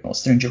whether a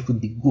stranger could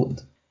be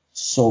good.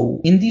 So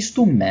in these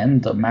two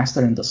men, the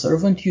master and the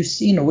servant, you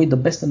see in a way the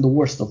best and the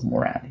worst of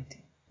morality.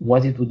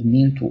 What it would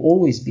mean to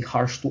always be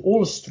harsh to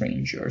all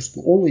strangers, to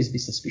always be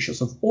suspicious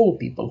of all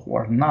people who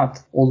are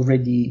not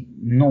already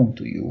known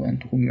to you and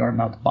to whom you are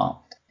not bound.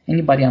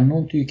 Anybody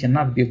unknown to you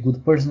cannot be a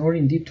good person or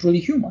indeed truly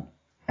human.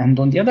 And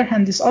on the other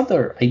hand, this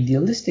other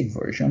idealistic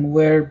version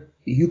where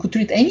you could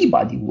treat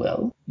anybody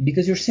well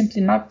because you're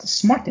simply not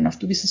smart enough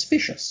to be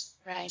suspicious.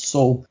 Right.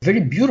 So very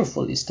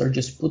beautifully,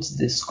 Sturges puts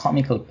this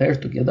comical pair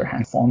together,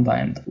 Hank Fonda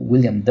and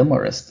William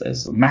Demarest,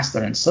 as master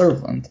and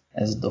servant,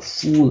 as the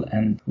fool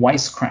and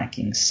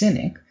wisecracking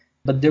cynic.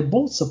 But they're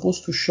both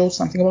supposed to show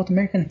something about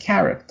American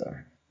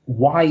character.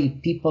 Why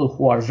people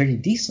who are very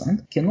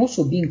decent can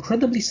also be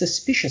incredibly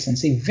suspicious and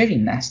say very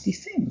nasty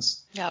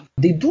things. Yeah.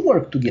 They do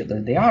work together.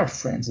 They are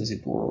friends, as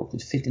it were, or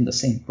could fit in the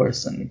same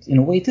person. In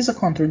a way, it is a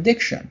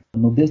contradiction.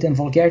 Nobility and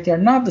vulgarity are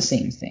not the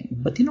same thing,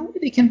 but in a way,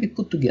 they can be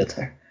put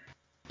together.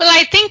 Well,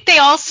 I think they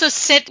also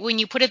sit, when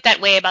you put it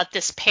that way about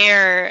this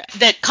pair,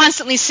 the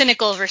constantly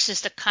cynical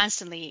versus the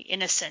constantly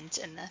innocent,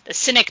 and the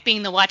cynic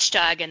being the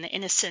watchdog and the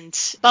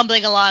innocent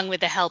bumbling along with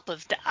the help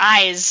of the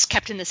eyes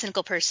kept in the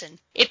cynical person.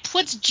 It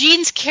puts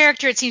Jean's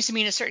character, it seems to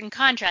me, in a certain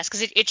contrast,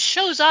 because it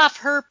shows off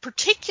her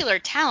particular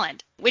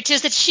talent, which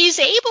is that she's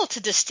able to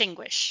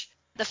distinguish.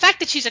 The fact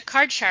that she's a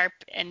card sharp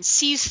and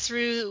sees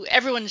through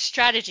everyone's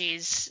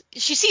strategies,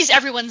 she sees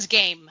everyone's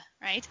game,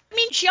 right? I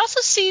mean, she also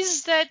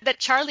sees that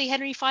Charlie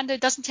Henry Fonda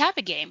doesn't have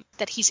a game,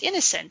 that he's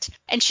innocent.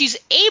 And she's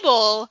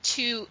able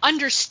to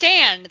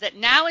understand that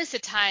now is the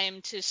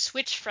time to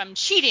switch from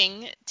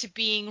cheating to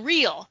being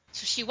real.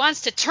 So she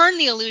wants to turn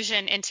the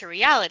illusion into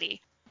reality.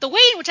 The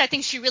way in which I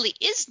think she really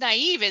is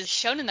naive is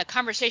shown in the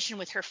conversation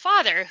with her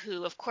father,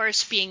 who, of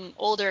course, being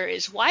older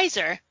is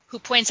wiser, who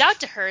points out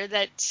to her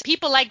that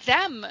people like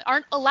them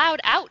aren't allowed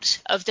out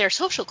of their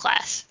social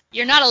class.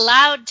 You're not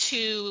allowed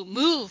to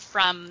move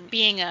from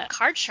being a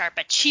card sharp,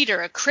 a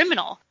cheater, a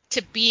criminal,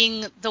 to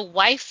being the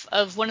wife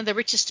of one of the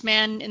richest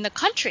men in the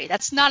country.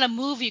 That's not a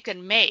move you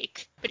can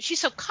make. But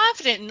she's so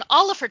confident in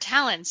all of her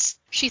talents,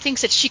 she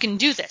thinks that she can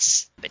do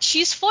this. But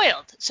she's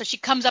foiled. So she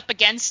comes up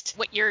against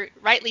what you're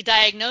rightly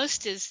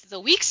diagnosed is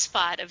the weak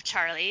spot of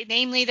Charlie,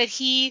 namely that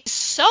he's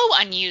so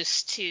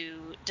unused to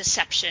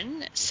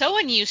deception, so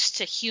unused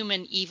to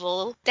human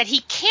evil, that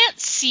he can't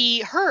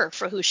see her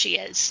for who she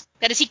is.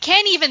 That is, he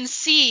can't even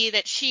see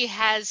that she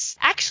has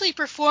actually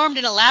performed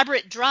an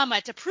elaborate drama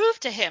to prove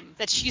to him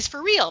that she's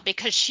for real,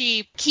 because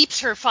she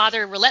keeps her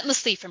father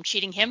relentlessly from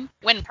cheating him.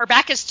 When her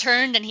back is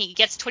turned and he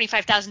gets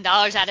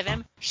 $25,000 out of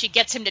him, she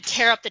gets him to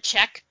tear up the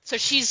check. So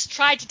she's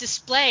tried to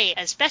display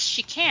as best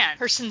she can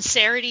her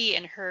sincerity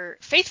and her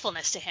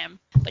faithfulness to him,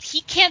 but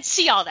he can't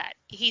see all that.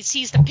 He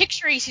sees the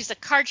picture, he sees the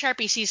card sharp,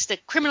 he sees the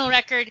criminal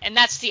record, and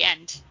that's the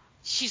end.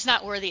 She's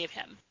not worthy of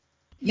him.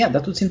 Yeah,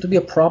 that would seem to be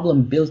a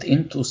problem built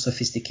into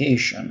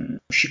sophistication.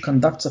 She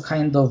conducts a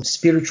kind of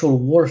spiritual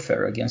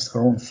warfare against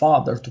her own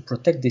father to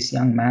protect this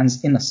young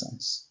man's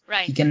innocence.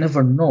 Right. He can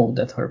never know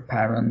that her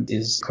parent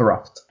is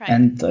corrupt. Right.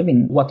 And I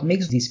mean, what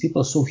makes these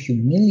people so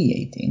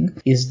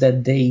humiliating is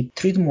that they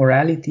treat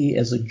morality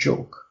as a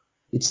joke.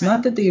 It's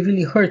not that they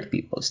really hurt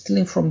people.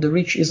 Stealing from the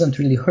rich isn't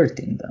really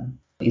hurting them.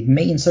 It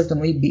may in certain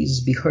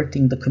ways be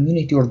hurting the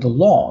community or the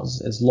laws,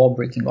 as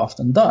law-breaking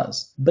often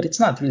does, but it's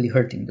not really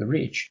hurting the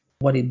rich.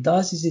 What it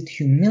does is it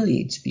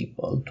humiliates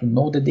people to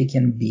know that they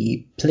can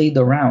be played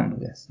around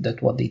with,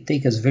 that what they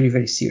take as very,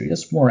 very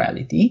serious,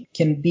 morality,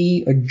 can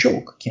be a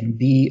joke, can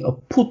be a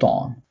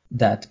put-on,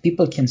 that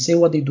people can say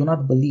what they do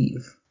not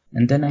believe.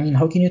 And then, I mean,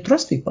 how can you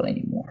trust people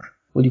anymore?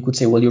 Well, you could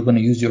say, well, you're going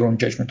to use your own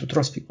judgment to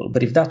trust people.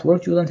 But if that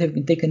worked, you wouldn't have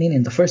been taken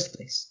in the first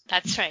place.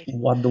 That's right.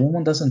 What the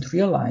woman doesn't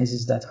realize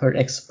is that her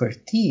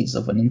expertise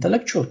of an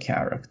intellectual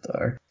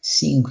character,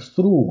 seeing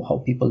through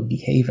how people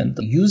behave and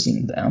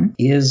using them,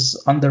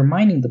 is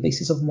undermining the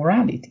basis of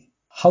morality.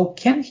 How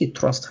can he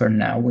trust her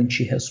now when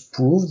she has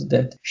proved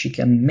that she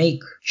can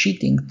make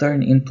cheating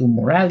turn into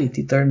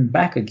morality, turn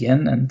back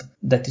again, and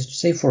that is to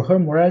say, for her,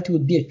 morality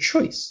would be a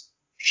choice.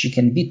 She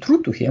can be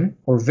true to him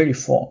or very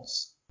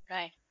false.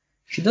 Right.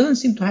 She doesn't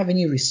seem to have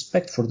any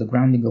respect for the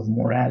grounding of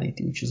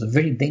morality, which is a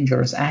very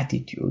dangerous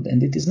attitude,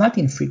 and it is not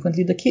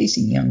infrequently the case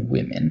in young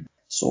women.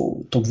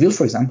 So Tocqueville,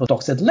 for example,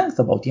 talks at length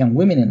about young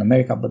women in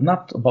America, but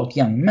not about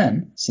young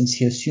men, since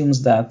he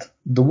assumes that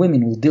the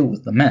women will deal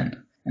with the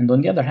men. And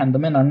on the other hand, the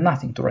men are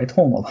nothing to write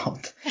home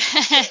about.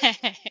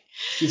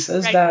 He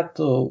says that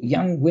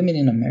young women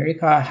in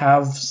America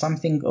have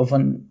something of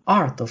an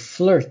art of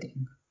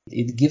flirting.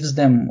 It gives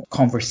them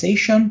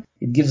conversation,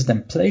 it gives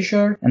them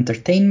pleasure,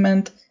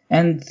 entertainment,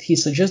 and he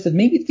suggests that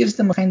maybe it gives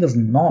them a kind of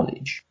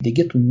knowledge. They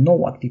get to know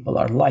what people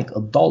are like,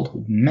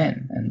 adulthood,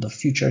 men, and the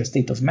future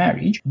state of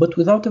marriage, but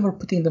without ever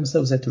putting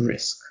themselves at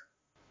risk.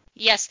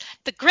 Yes,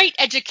 the great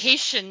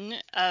education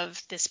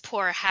of this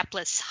poor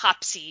hapless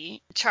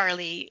Hopsy,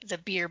 Charlie, the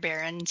beer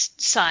baron's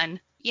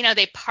son. You know,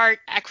 they part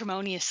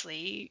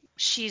acrimoniously.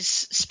 She's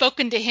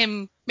spoken to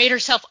him, made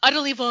herself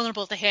utterly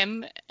vulnerable to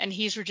him, and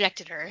he's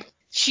rejected her.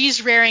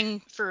 She's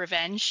raring for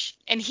revenge,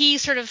 and he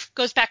sort of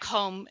goes back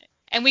home.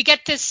 And we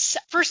get this,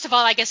 first of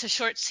all, I guess, a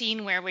short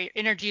scene where we're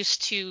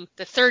introduced to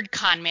the third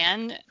con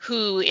man,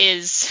 who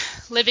is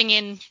living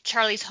in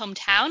Charlie's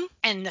hometown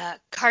and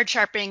card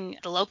sharpening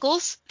the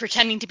locals,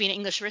 pretending to be an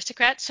English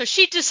aristocrat. So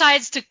she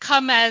decides to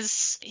come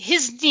as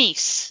his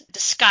niece,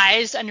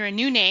 disguised under a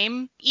new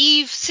name,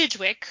 Eve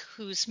Sidgwick,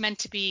 who's meant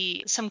to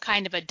be some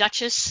kind of a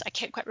duchess. I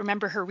can't quite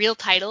remember her real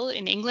title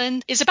in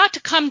England, is about to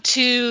come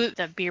to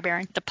the beer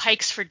baron, the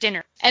Pikes, for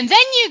dinner. And then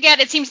you get,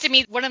 it seems to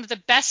me, one of the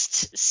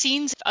best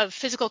scenes of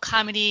physical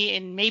comedy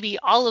in maybe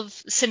all of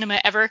cinema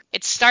ever.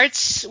 It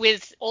starts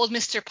with old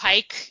Mr.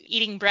 Pike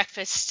eating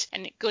breakfast,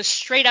 and it goes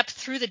straight up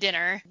through the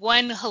dinner.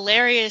 One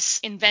hilarious,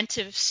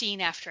 inventive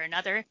scene after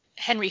another.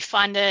 Henry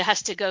Fonda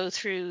has to go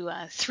through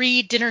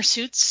 3 dinner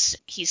suits.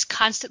 He's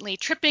constantly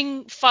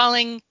tripping,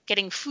 falling,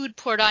 getting food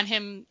poured on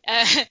him.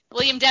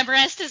 William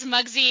Demarest as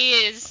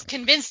Muggsy is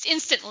convinced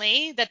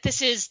instantly that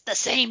this is the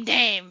same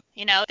dame.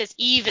 You know, this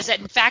Eve is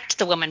in fact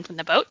the woman from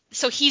the boat.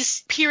 So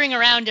he's peering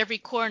around every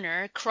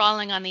corner,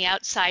 crawling on the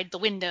outside the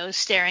window,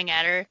 staring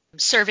at her,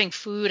 serving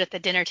food at the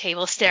dinner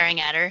table, staring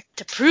at her,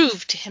 to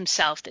prove to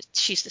himself that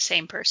she's the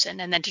same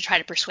person, and then to try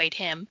to persuade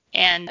him.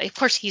 And of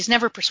course, he's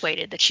never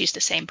persuaded that she's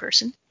the same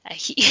person.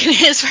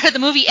 As where the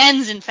movie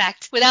ends, in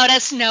fact, without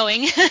us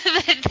knowing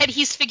that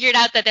he's figured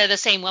out that they're the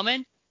same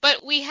woman.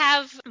 But we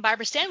have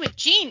Barbara Stanwyck,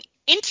 Jean,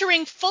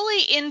 entering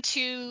fully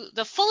into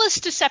the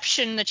fullest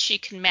deception that she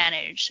can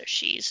manage. So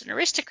she's an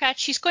aristocrat.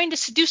 She's going to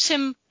seduce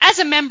him as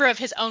a member of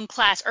his own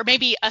class, or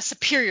maybe a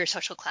superior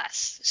social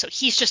class. So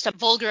he's just a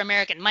vulgar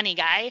American money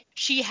guy.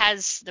 She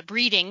has the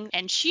breeding,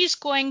 and she's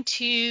going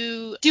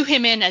to do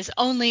him in as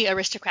only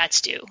aristocrats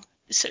do.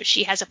 So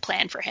she has a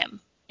plan for him.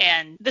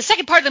 And the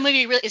second part of the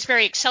movie is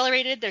very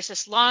accelerated. There's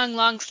this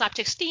long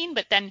slapstick scene,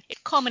 but then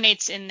it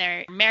culminates in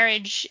their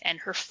marriage and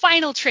her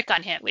final trick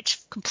on him, which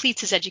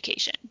completes his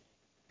education.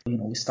 You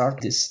know, we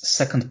start this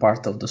second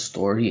part of the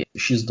story.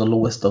 She's the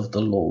lowest of the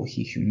low.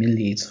 He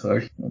humiliates her.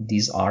 You know,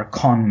 these are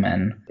con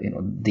men. You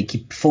know, they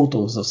keep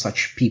photos of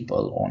such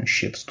people on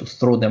ships to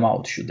throw them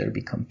out should there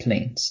be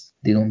complaints.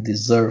 They don't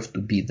deserve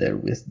to be there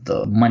with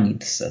the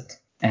moneyed set.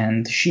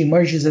 And she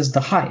emerges as the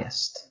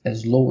highest.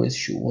 As low as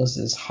she was,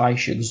 as high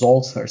she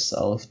exalts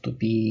herself to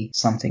be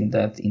something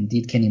that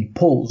indeed can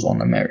impose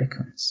on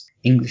Americans.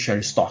 English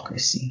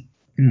aristocracy.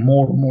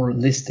 More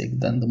moralistic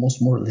than the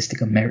most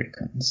moralistic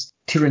Americans.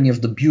 Tyranny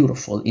of the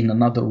beautiful in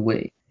another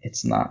way.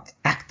 It's not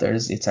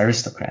actors, it's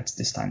aristocrats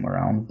this time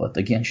around. But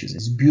again, she's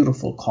these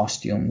beautiful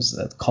costumes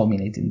that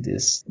culminate in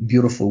this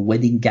beautiful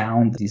wedding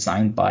gown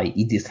designed by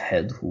Edith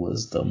Head, who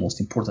was the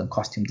most important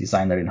costume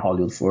designer in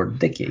Hollywood for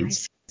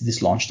decades.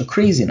 This launched a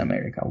craze in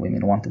America.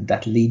 Women wanted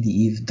that Lady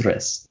Eve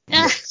dress.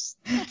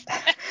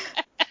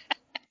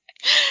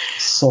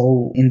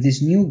 So in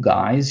this new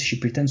guise, she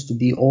pretends to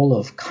be all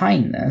of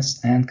kindness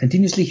and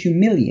continuously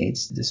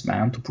humiliates this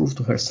man to prove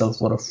to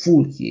herself what a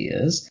fool he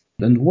is,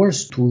 and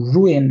worse, to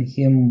ruin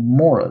him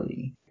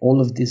morally. All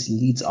of this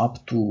leads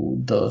up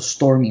to the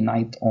stormy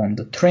night on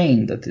the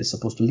train that is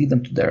supposed to lead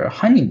them to their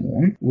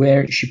honeymoon,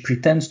 where she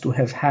pretends to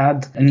have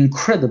had an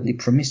incredibly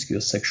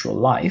promiscuous sexual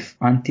life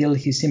until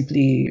he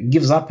simply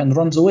gives up and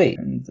runs away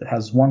and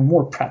has one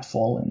more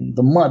pratfall in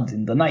the mud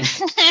in the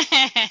night.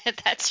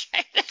 That's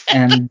right.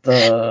 And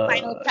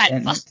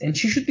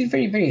she should be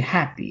very, very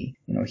happy.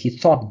 He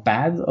thought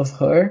bad of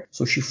her,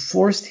 so she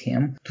forced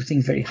him to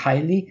think very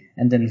highly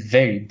and then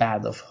very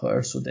bad of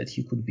her, so that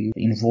he could be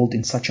involved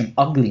in such an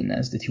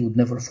ugliness that he would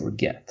never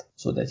forget,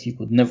 so that he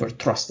could never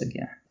trust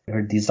again.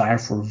 Her desire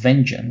for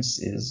vengeance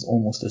is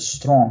almost as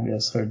strong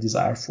as her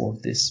desire for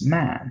this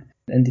man.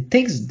 And it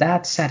takes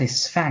that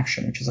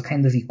satisfaction, which is a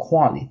kind of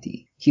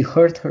equality. He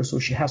hurt her, so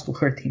she has to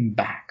hurt him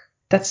back.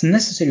 That's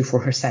necessary for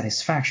her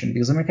satisfaction,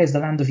 because America is the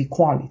land of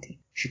equality.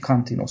 She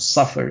can't,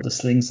 suffer the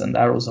slings and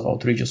arrows of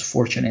outrageous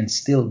fortune and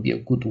still be a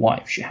good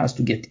wife. She has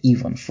to get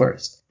even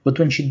first. But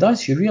when she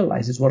does, she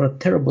realizes what a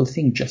terrible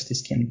thing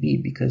justice can be,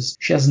 because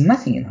she has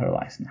nothing in her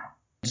life now.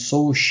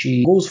 So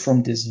she goes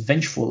from this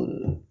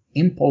vengeful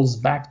impulse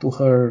back to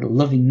her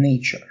loving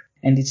nature.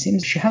 And it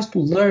seems she has to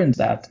learn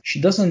that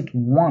she doesn't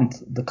want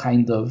the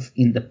kind of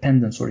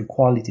independence or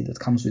equality that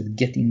comes with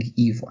getting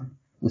even,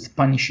 with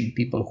punishing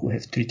people who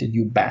have treated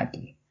you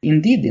badly.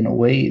 Indeed, in a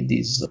way,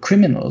 these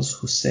criminals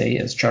who say,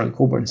 as Charlie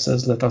Coburn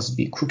says, let us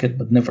be crooked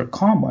but never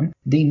common,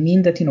 they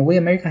mean that in a way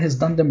America has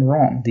done them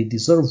wrong. They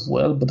deserve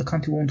well, but the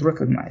country won't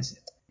recognize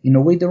it. In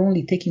a way, they're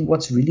only taking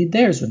what's really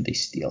theirs when they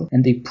steal,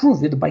 and they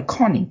prove it by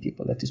conning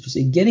people, that is to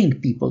say, getting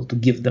people to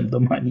give them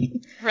the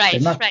money. Right,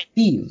 they're not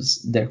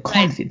thieves, they're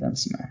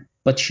confidence men.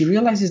 But she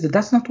realizes that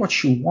that's not what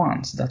she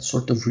wants, that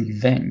sort of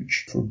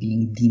revenge for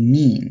being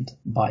demeaned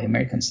by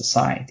American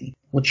society.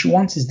 What she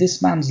wants is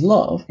this man's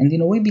love, and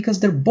in a way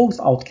because they're both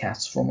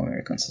outcasts from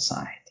American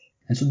society.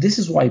 And so this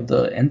is why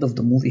the end of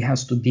the movie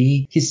has to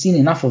be, he's seen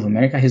enough of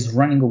America, he's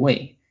running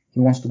away. He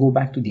wants to go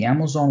back to the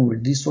Amazon where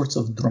these sorts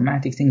of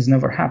dramatic things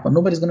never happen.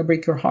 Nobody's going to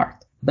break your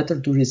heart. Better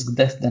to risk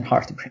death than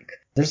heartbreak.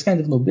 There's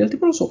kind of nobility,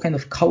 but also kind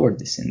of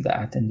cowardice in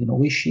that. And in a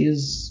way, she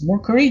is more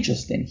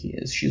courageous than he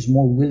is. She's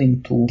more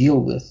willing to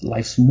deal with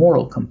life's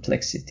moral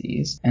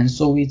complexities. And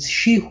so it's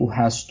she who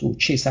has to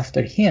chase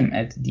after him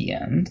at the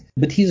end.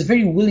 But he's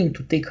very willing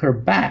to take her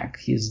back.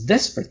 He's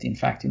desperate, in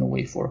fact, in a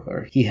way for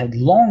her. He had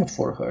longed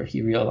for her,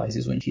 he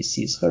realizes when he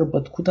sees her,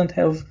 but couldn't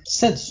have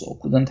said so,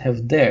 couldn't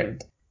have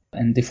dared.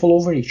 And they fall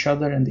over each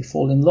other and they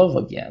fall in love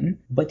again.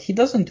 But he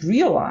doesn't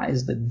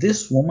realize that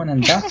this woman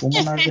and that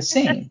woman are the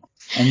same.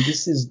 And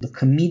this is the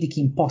comedic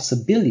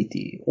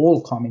impossibility.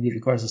 All comedy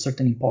requires a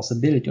certain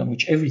impossibility on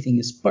which everything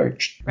is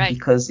perched. Right.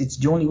 Because it's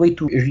the only way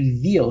to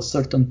reveal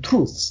certain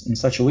truths in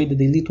such a way that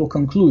they lead to a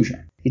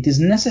conclusion. It is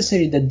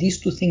necessary that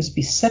these two things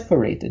be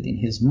separated in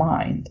his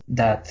mind,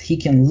 that he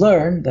can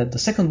learn that the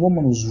second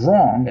woman was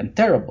wrong and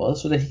terrible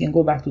so that he can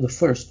go back to the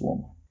first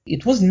woman.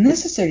 It was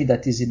necessary,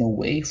 that is, in a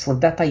way, for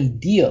that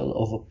ideal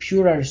of a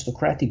pure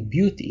aristocratic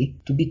beauty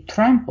to be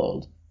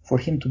trampled, for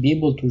him to be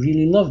able to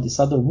really love this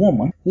other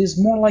woman who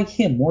is more like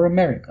him, more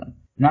American.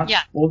 Not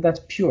all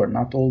that pure,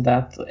 not all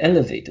that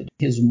elevated.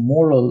 His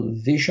moral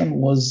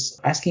vision was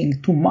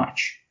asking too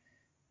much.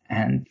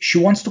 And she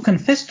wants to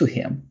confess to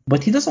him,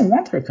 but he doesn't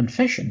want her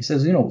confession. He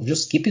says,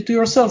 just keep it to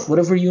yourself,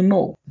 whatever you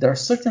know. There are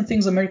certain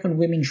things American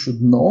women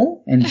should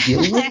know and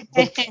deal with,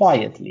 but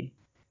quietly.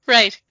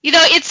 Right.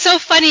 It's so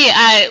funny.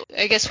 I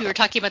guess we were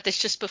talking about this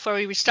just before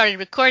we started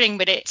recording,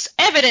 but it's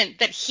evident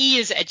that he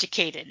is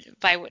educated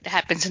by what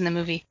happens in the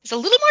movie. It's a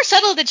little more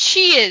subtle than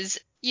she is.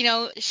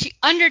 She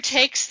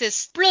undertakes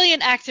this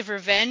brilliant act of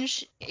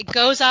revenge. It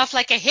goes off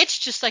like a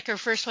hitch, just like her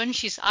first one.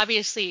 She's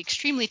obviously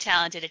extremely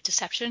talented at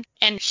deception,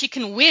 and she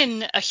can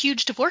win a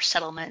huge divorce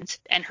settlement.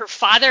 And her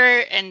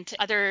father and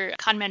other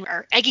con men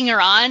are egging her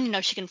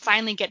on. She can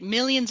finally get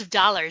millions of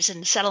dollars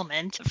in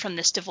settlement from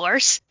this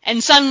divorce.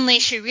 And suddenly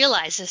she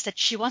realizes that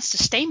she wants to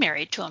stay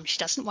married to him. She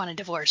doesn't want a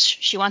divorce.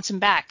 She wants him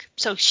back.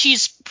 So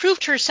she's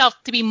proved herself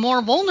to be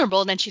more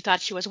vulnerable than she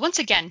thought she was once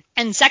again.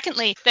 And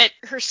secondly, that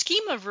her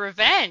scheme of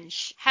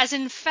revenge has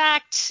in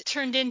fact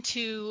turned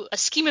into a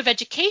scheme of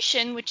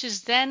education, which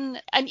is then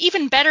an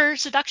even better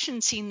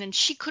seduction scene than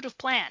she could have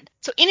planned.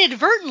 So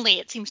inadvertently,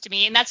 it seems to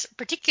me, and that's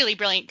particularly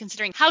brilliant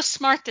considering how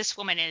smart this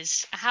woman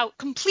is, how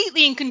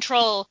completely in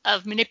control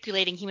of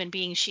manipulating human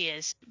beings she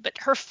is. But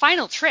her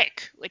final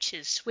trick, which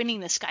is winning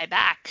this guy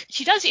back,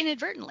 she does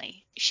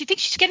inadvertently. She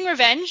thinks she's getting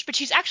revenge, but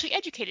she's actually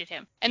educated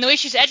him. And the way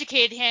she's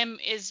educated him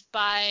is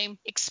by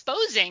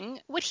exposing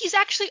what he's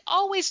actually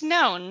always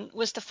known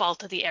was the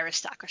fault of the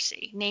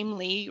aristocracy,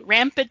 namely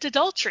rampant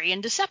adultery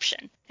and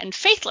deception and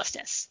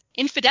faithlessness,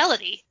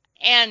 infidelity.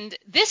 And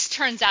this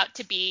turns out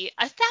to be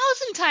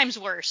 1,000 times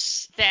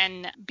worse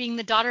than being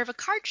the daughter of a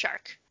card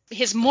shark.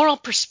 His moral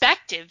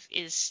perspective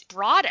is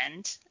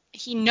broadened.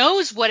 He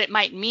knows what it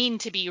might mean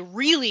to be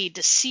really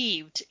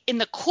deceived in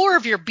the core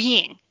of your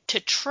being, to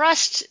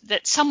trust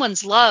that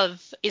someone's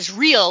love is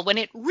real when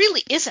it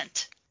really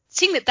isn't.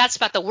 seeing that that's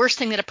about the worst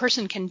thing that a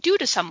person can do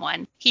to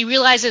someone, he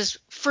realizes,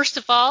 first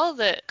of all,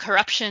 the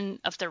corruption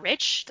of the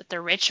rich, that the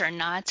rich are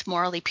not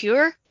morally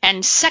pure.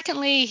 And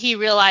secondly, he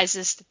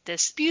realizes that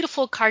this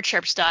beautiful card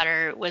sharp's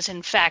daughter was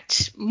in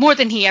fact more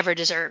than he ever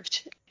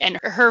deserved. And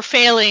her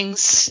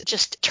failings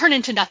just turn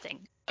into nothing.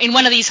 In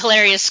one of these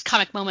hilarious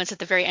comic moments at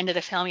the very end of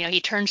the film,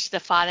 he turns to the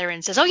father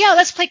and says, "Oh yeah,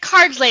 let's play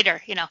cards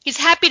later." He's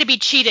happy to be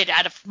cheated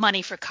out of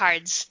money for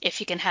cards if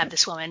he can have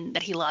this woman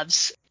that he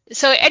loves.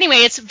 So anyway,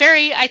 it's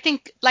very, I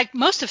think, like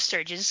most of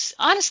Sturges,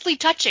 honestly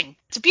touching.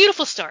 It's a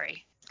beautiful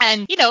story.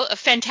 And,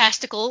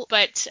 fantastical,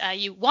 but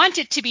you want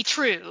it to be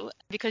true,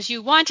 because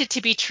you want it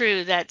to be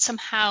true that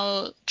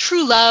somehow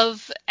true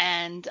love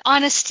and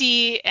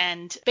honesty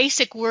and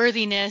basic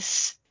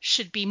worthiness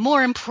should be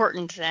more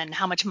important than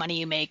how much money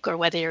you make or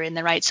whether you're in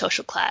the right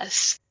social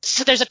class.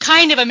 So there's a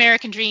kind of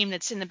American dream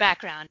that's in the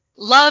background.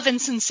 Love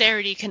and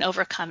sincerity can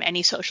overcome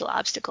any social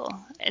obstacle.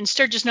 And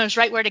Sturges knows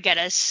right where to get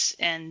us,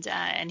 and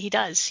he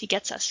does. He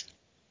gets us.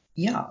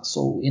 Yeah,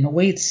 so in a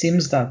way it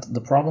seems that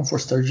the problem for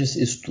Sturges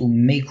is to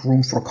make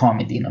room for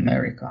comedy in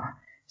America.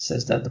 He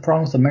says that the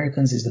problem with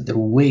Americans is that they're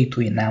way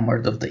too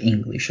enamored of the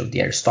English, of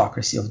the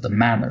aristocracy, of the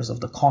manners, of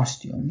the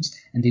costumes,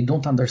 and they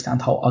don't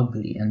understand how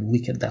ugly and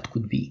wicked that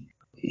could be.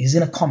 He's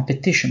in a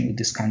competition with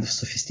this kind of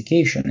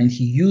sophistication, and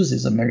he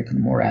uses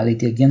American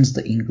morality against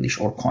the English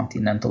or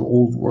continental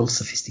old world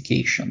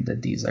sophistication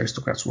that these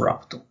aristocrats were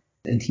up to.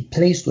 And he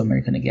plays to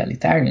American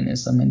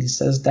egalitarianism, and he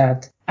says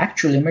that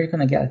actually American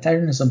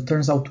egalitarianism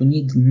turns out to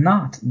need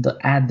not the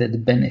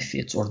added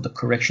benefits or the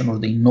correction or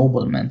the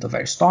ennoblement of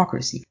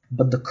aristocracy,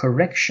 but the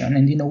correction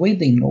and in a way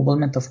the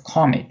ennoblement of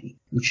comedy,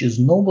 which is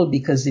noble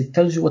because it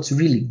tells you what's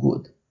really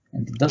good,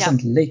 and it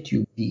doesn't let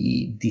you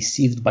be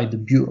deceived by the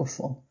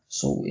beautiful.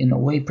 So in a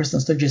way,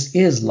 Preston Sturges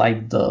is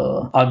like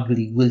the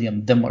ugly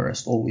William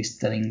Demarest, always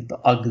telling the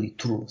ugly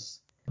truth.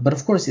 But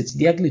of course, it's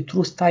the ugly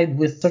truth tied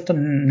with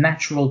certain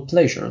natural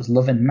pleasures,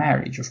 love and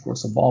marriage, of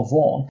course, above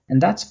all. And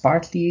that's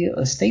partly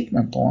a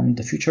statement on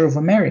the future of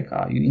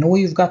America. In a way,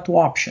 you've got two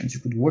options.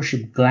 You could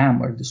worship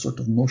glamour, this sort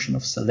of notion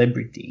of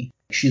celebrity.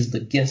 She's the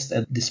guest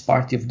at this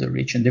party of the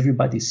rich and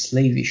everybody's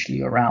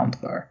slavishly around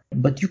her.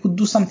 But you could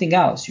do something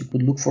else. You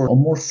could look for a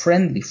more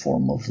friendly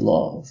form of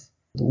love.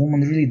 The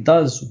woman really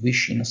does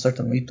wish in a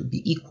certain way to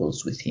be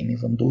equals with him,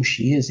 even though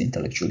she is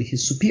intellectually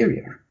his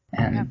superior.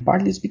 And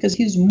partly it's because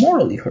he's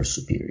morally her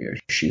superior.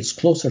 She is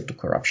closer to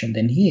corruption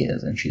than he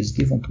is, and she is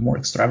given to more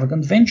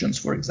extravagant vengeance,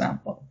 for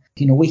example.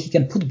 In a way, he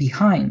can put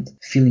behind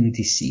feeling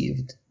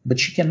deceived, but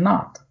she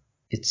cannot.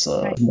 It's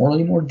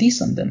morally more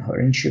decent than her,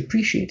 and she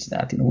appreciates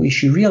that. In a way,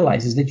 she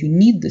realizes that you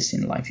need this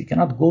in life. You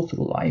cannot go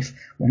through life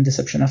one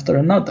deception after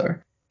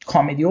another.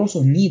 Comedy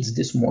also needs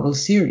this moral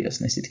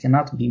seriousness. It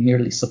cannot be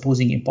merely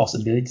supposing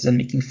impossibilities and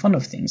making fun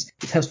of things.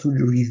 It has to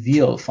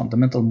reveal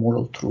fundamental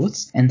moral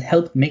truths and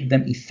help make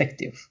them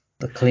effective.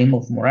 The claim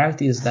of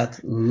morality is that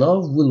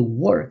love will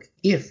work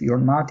if you're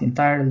not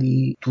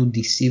entirely too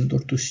deceived or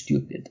too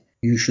stupid.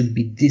 You should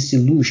be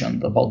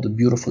disillusioned about the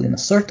beautiful in a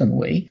certain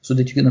way so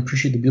that you can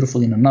appreciate the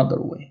beautiful in another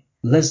way.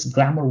 Less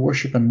glamour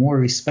worship and more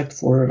respect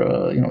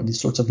for, these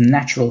sorts of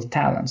natural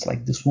talents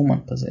like this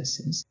woman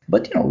possesses.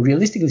 But,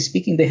 realistically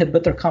speaking, they had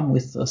better come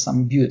with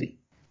some beauty.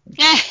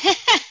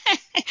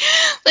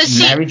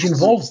 Marriage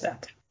involves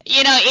that.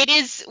 It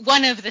is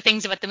one of the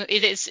things about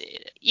it is,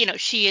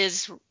 she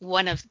is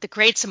one of the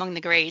greats among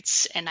the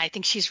greats, and I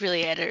think she's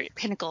really at her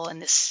pinnacle in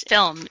this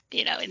film,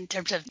 in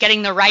terms of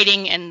getting the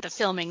writing and the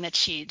filming that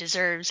she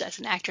deserves as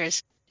an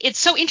actress. It's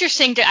so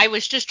interesting I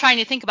was just trying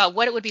to think about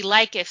what it would be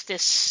like if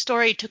this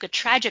story took a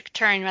tragic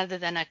turn rather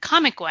than a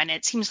comic one.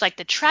 It seems like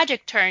the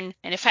tragic turn,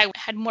 and if I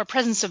had more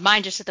presence of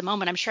mind just at the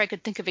moment, I'm sure I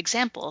could think of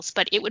examples,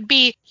 but it would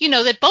be,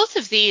 that both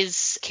of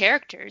these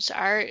characters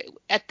are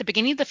at the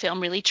beginning of the film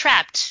really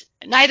trapped.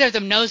 Neither of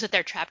them knows that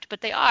they're trapped,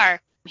 but they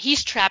are.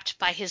 He's trapped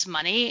by his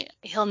money.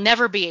 He'll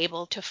never be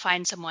able to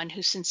find someone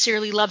who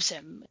sincerely loves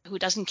him, who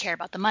doesn't care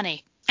about the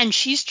money. And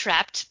she's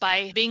trapped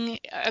by being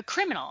a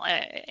criminal,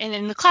 and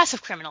in the class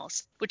of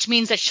criminals, which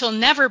means that she'll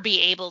never be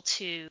able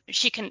to,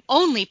 she can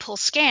only pull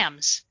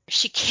scams.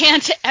 She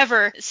can't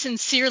ever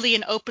sincerely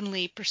and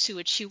openly pursue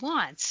what she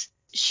wants.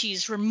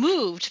 She's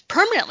removed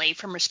permanently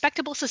from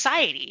respectable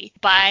society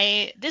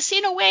by this,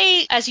 in a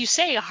way, as you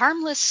say, a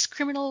harmless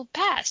criminal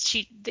past.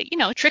 She,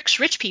 tricks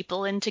rich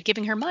people into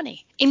giving her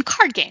money in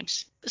card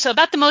games. So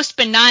about the most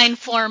benign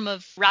form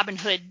of Robin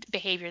Hood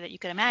behavior that you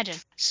could imagine.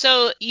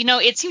 So,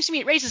 it seems to me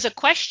it raises a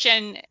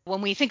question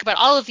when we think about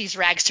all of these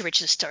rags to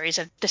riches stories,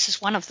 and this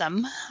is one of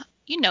them.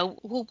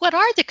 What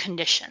are the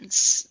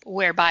conditions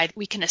whereby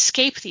we can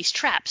escape these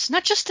traps?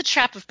 Not just the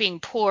trap of being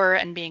poor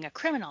and being a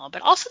criminal,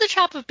 but also the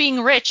trap of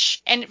being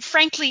rich and,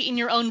 frankly, in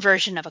your own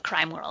version of a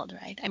crime world,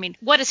 right? I mean,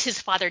 what has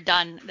his father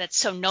done that's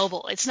so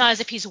noble? It's not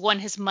as if he's won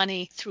his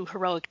money through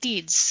heroic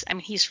deeds. I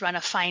mean, he's run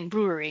a fine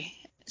brewery.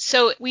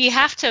 So we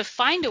have to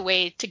find a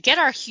way to get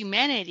our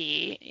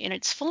humanity in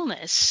its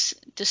fullness,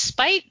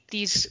 despite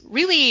these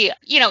really,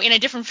 in a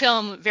different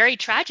film, very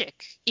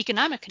tragic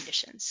economic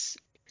conditions.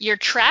 you're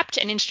trapped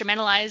and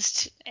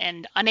instrumentalized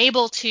and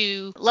unable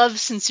to love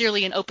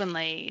sincerely and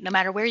openly, no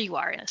matter where you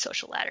are in a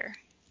social ladder.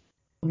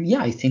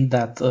 Yeah, I think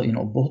that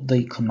both the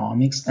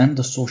economics and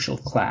the social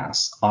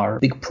class are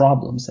big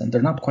problems, and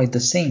they're not quite the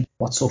same.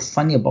 What's so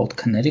funny about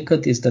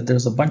Connecticut is that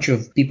there's a bunch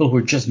of people who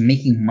are just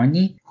making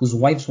money, whose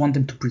wives want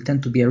them to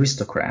pretend to be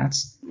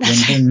aristocrats when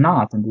they're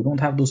not, and they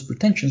don't have those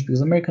pretensions because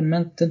American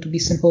men tend to be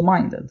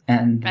simple-minded.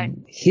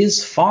 And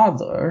his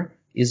father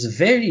is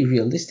very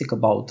realistic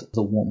about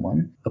the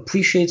woman,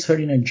 appreciates her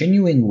in a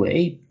genuine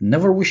way,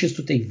 never wishes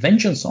to take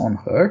vengeance on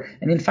her,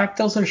 and in fact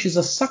tells her she's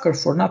a sucker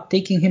for not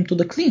taking him to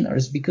the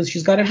cleaners because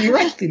she's got every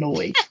right in a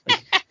way.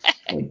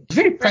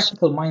 Very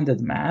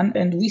practical-minded man,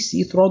 and we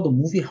see throughout the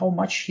movie how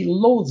much he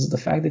loathes the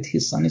fact that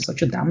his son is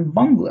such a damn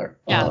bungler.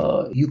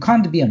 Yeah. You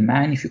can't be a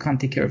man if you can't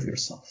take care of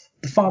yourself.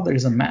 The father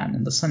is a man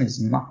and the son is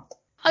not.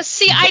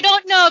 See, I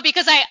don't know,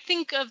 because I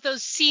think of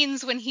those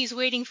scenes when he's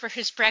waiting for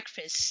his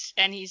breakfast,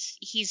 and he's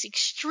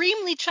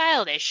extremely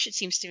childish, it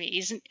seems to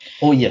me.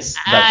 Oh, yes,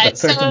 that's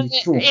certainly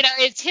true.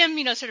 It's him,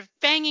 sort of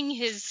banging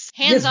his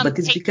hands on the table.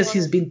 Yes, but it's because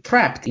he's been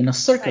trapped in a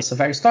circus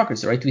of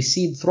aristocracy, right? We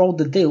see throughout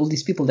the day all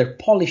these people, they're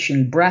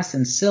polishing brass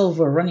and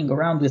silver, running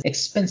around with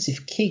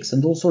expensive cakes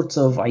and all sorts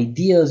of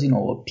ideas.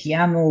 A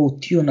piano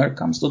tuner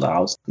comes to the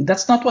house.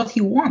 That's not what he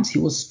wants. He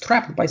was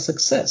trapped by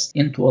success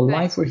into a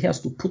life where he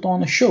has to put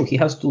on a show. He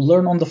has to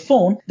learn on the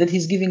phone that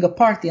he's giving a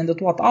party and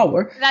at what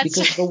hour,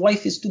 because the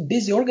wife is too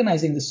busy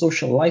organizing the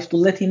social life to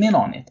let him in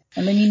on it.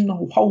 And I mean,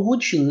 how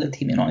would she let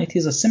him in on it?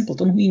 He's a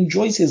simpleton who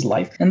enjoys his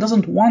life and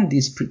doesn't want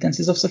these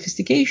pretenses of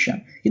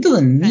sophistication. He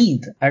doesn't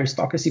need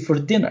aristocracy for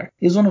dinner.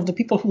 He's one of the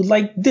people who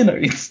like dinner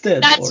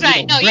instead. That's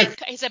right. No,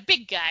 he's a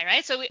big guy,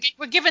 right? So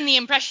we're given the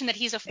impression that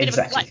he's a bit of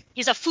a glut.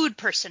 He's a food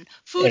person,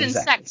 and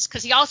sex,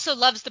 because he also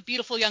loves the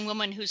beautiful young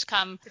woman who's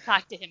come to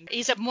talk to him.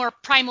 He's a more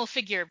primal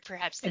figure,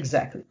 perhaps.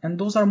 Exactly. And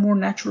those are more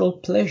natural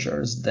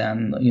pleasures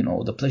than,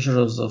 the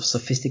pleasures of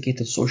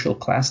sophisticated social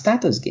class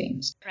status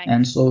games. Right.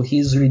 And so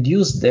he's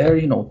reduced there,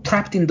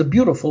 trapped in the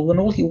beautiful when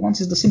all he wants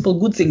is the simple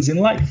good things in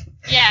life.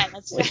 Yeah,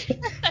 that's right.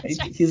 That's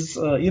right.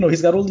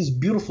 He's got all this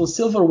beautiful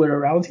silverware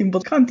around him,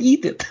 but can't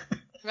eat it.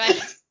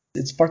 Right.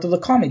 It's part of the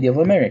comedy of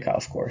America,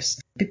 of course.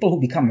 People who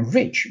become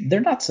rich,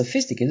 they're not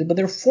sophisticated, but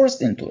they're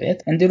forced into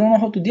it, and they don't know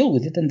how to deal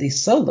with it, and they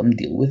seldom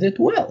deal with it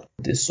well.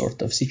 This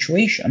sort of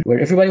situation where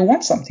everybody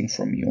wants something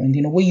from you, and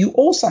in a way you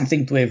owe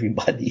something to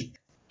everybody.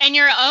 And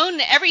your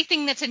own,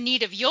 everything that's in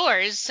need of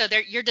yours, so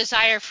your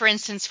desire, for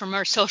instance, for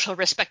more social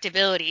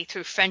respectability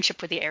through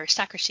friendship with the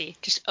aristocracy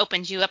just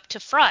opens you up to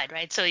fraud,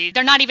 right? So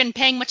they're not even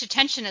paying much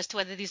attention as to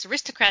whether these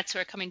aristocrats who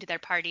are coming to their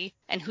party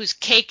and whose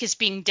cake is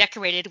being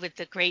decorated with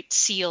the great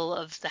seal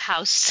of the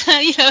house,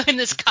 in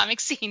this comic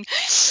scene,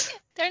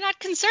 they're not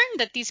concerned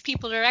that these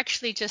people are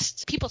actually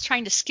just people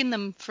trying to skin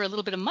them for a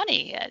little bit of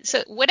money.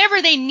 So whatever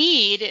they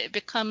need, it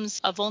becomes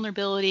a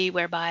vulnerability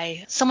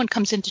whereby someone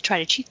comes in to try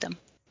to cheat them.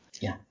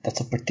 Yeah, that's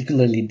a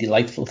particularly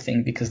delightful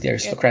thing because the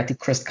aristocratic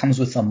crest comes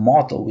with a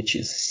motto, which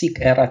is sic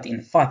erat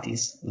in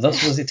fatis,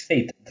 thus was it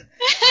fated.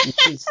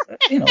 Which is,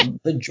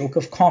 the joke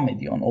of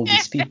comedy on all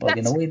these people.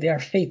 In a way, they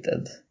are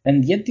fated.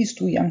 And yet these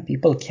two young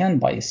people can,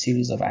 by a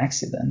series of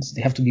accidents,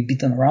 they have to be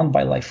beaten around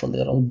by life a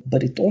little,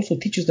 but it also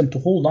teaches them to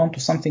hold on to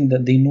something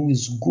that they know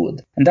is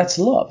good. And that's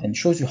love, and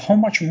shows you how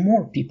much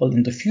more people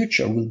in the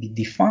future will be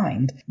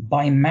defined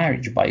by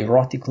marriage, by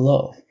erotic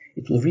love.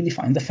 It will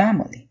redefine the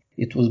family.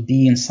 It will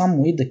be in some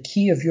way the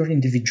key of your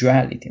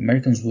individuality.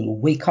 Americans will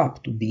wake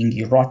up to being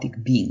erotic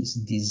beings,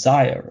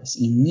 desirous,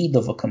 in need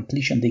of a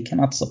completion they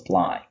cannot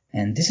supply.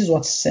 And this is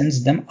what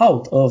sends them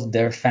out of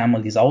their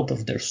families, out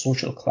of their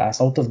social class,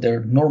 out of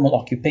their normal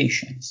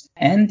occupations,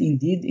 and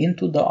indeed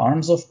into the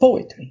arms of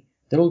poetry.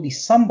 There will be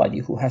somebody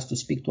who has to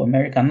speak to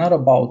America not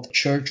about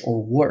church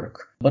or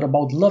work, but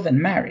about love and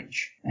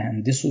marriage.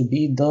 And this will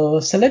be the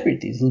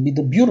celebrities, it will be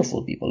the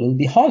beautiful people, it will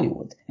be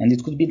Hollywood. And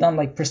it could be done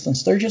like Preston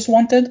Sturges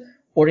wanted,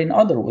 or in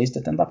other ways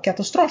that end up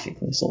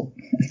catastrophically. So,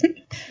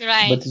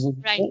 right, but it's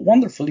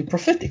wonderfully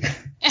prophetic.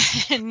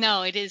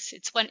 No, it is.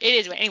 It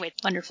is. Anyway,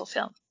 wonderful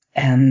film.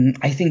 And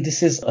I think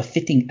this is a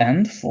fitting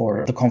end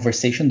for the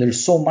conversation. There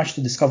is so much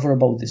to discover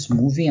about this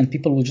movie, and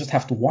people will just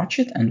have to watch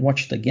it and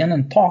watch it again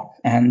and talk,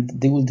 and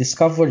they will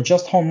discover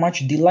just how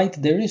much delight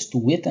there is to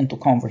wit and to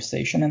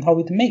conversation and how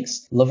it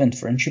makes love and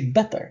friendship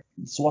better.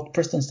 It's what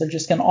Preston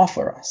Sturges can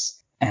offer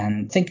us.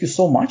 And thank you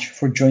so much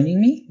for joining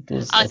me. It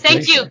was a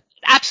thank pleasure. You.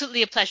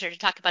 Absolutely a pleasure to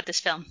talk about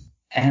this film.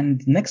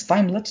 And next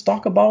time, let's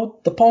talk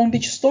about The Palm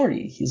Beach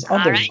Story, his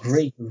other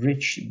great,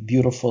 rich,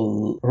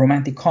 beautiful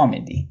romantic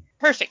comedy.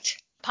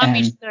 Perfect. Palm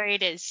Beach Story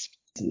it is.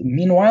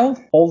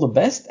 Meanwhile, all the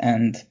best.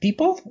 And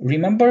people,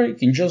 remember, you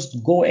can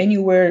just go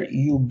anywhere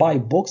you buy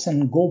books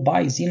and go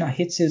buy Zena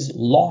Hitz's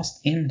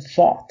Lost in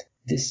Thought.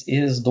 This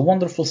is the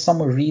wonderful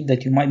summer read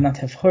that you might not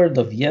have heard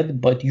of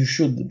yet, but you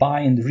should buy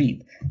and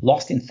read.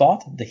 Lost in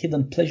Thought, The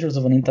Hidden Pleasures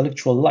of an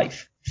Intellectual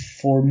Life.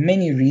 For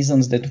many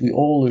reasons that we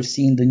all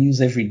see in the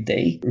news every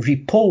day,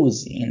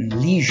 repose in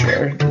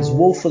leisure is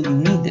woefully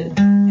needed,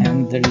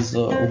 and there is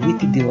a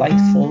witty,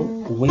 delightful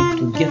way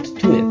to get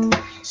to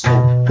it. So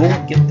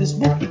go get this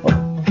book, people.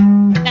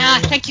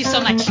 Thank you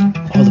so much.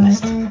 All the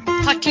best.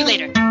 Talk to you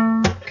later.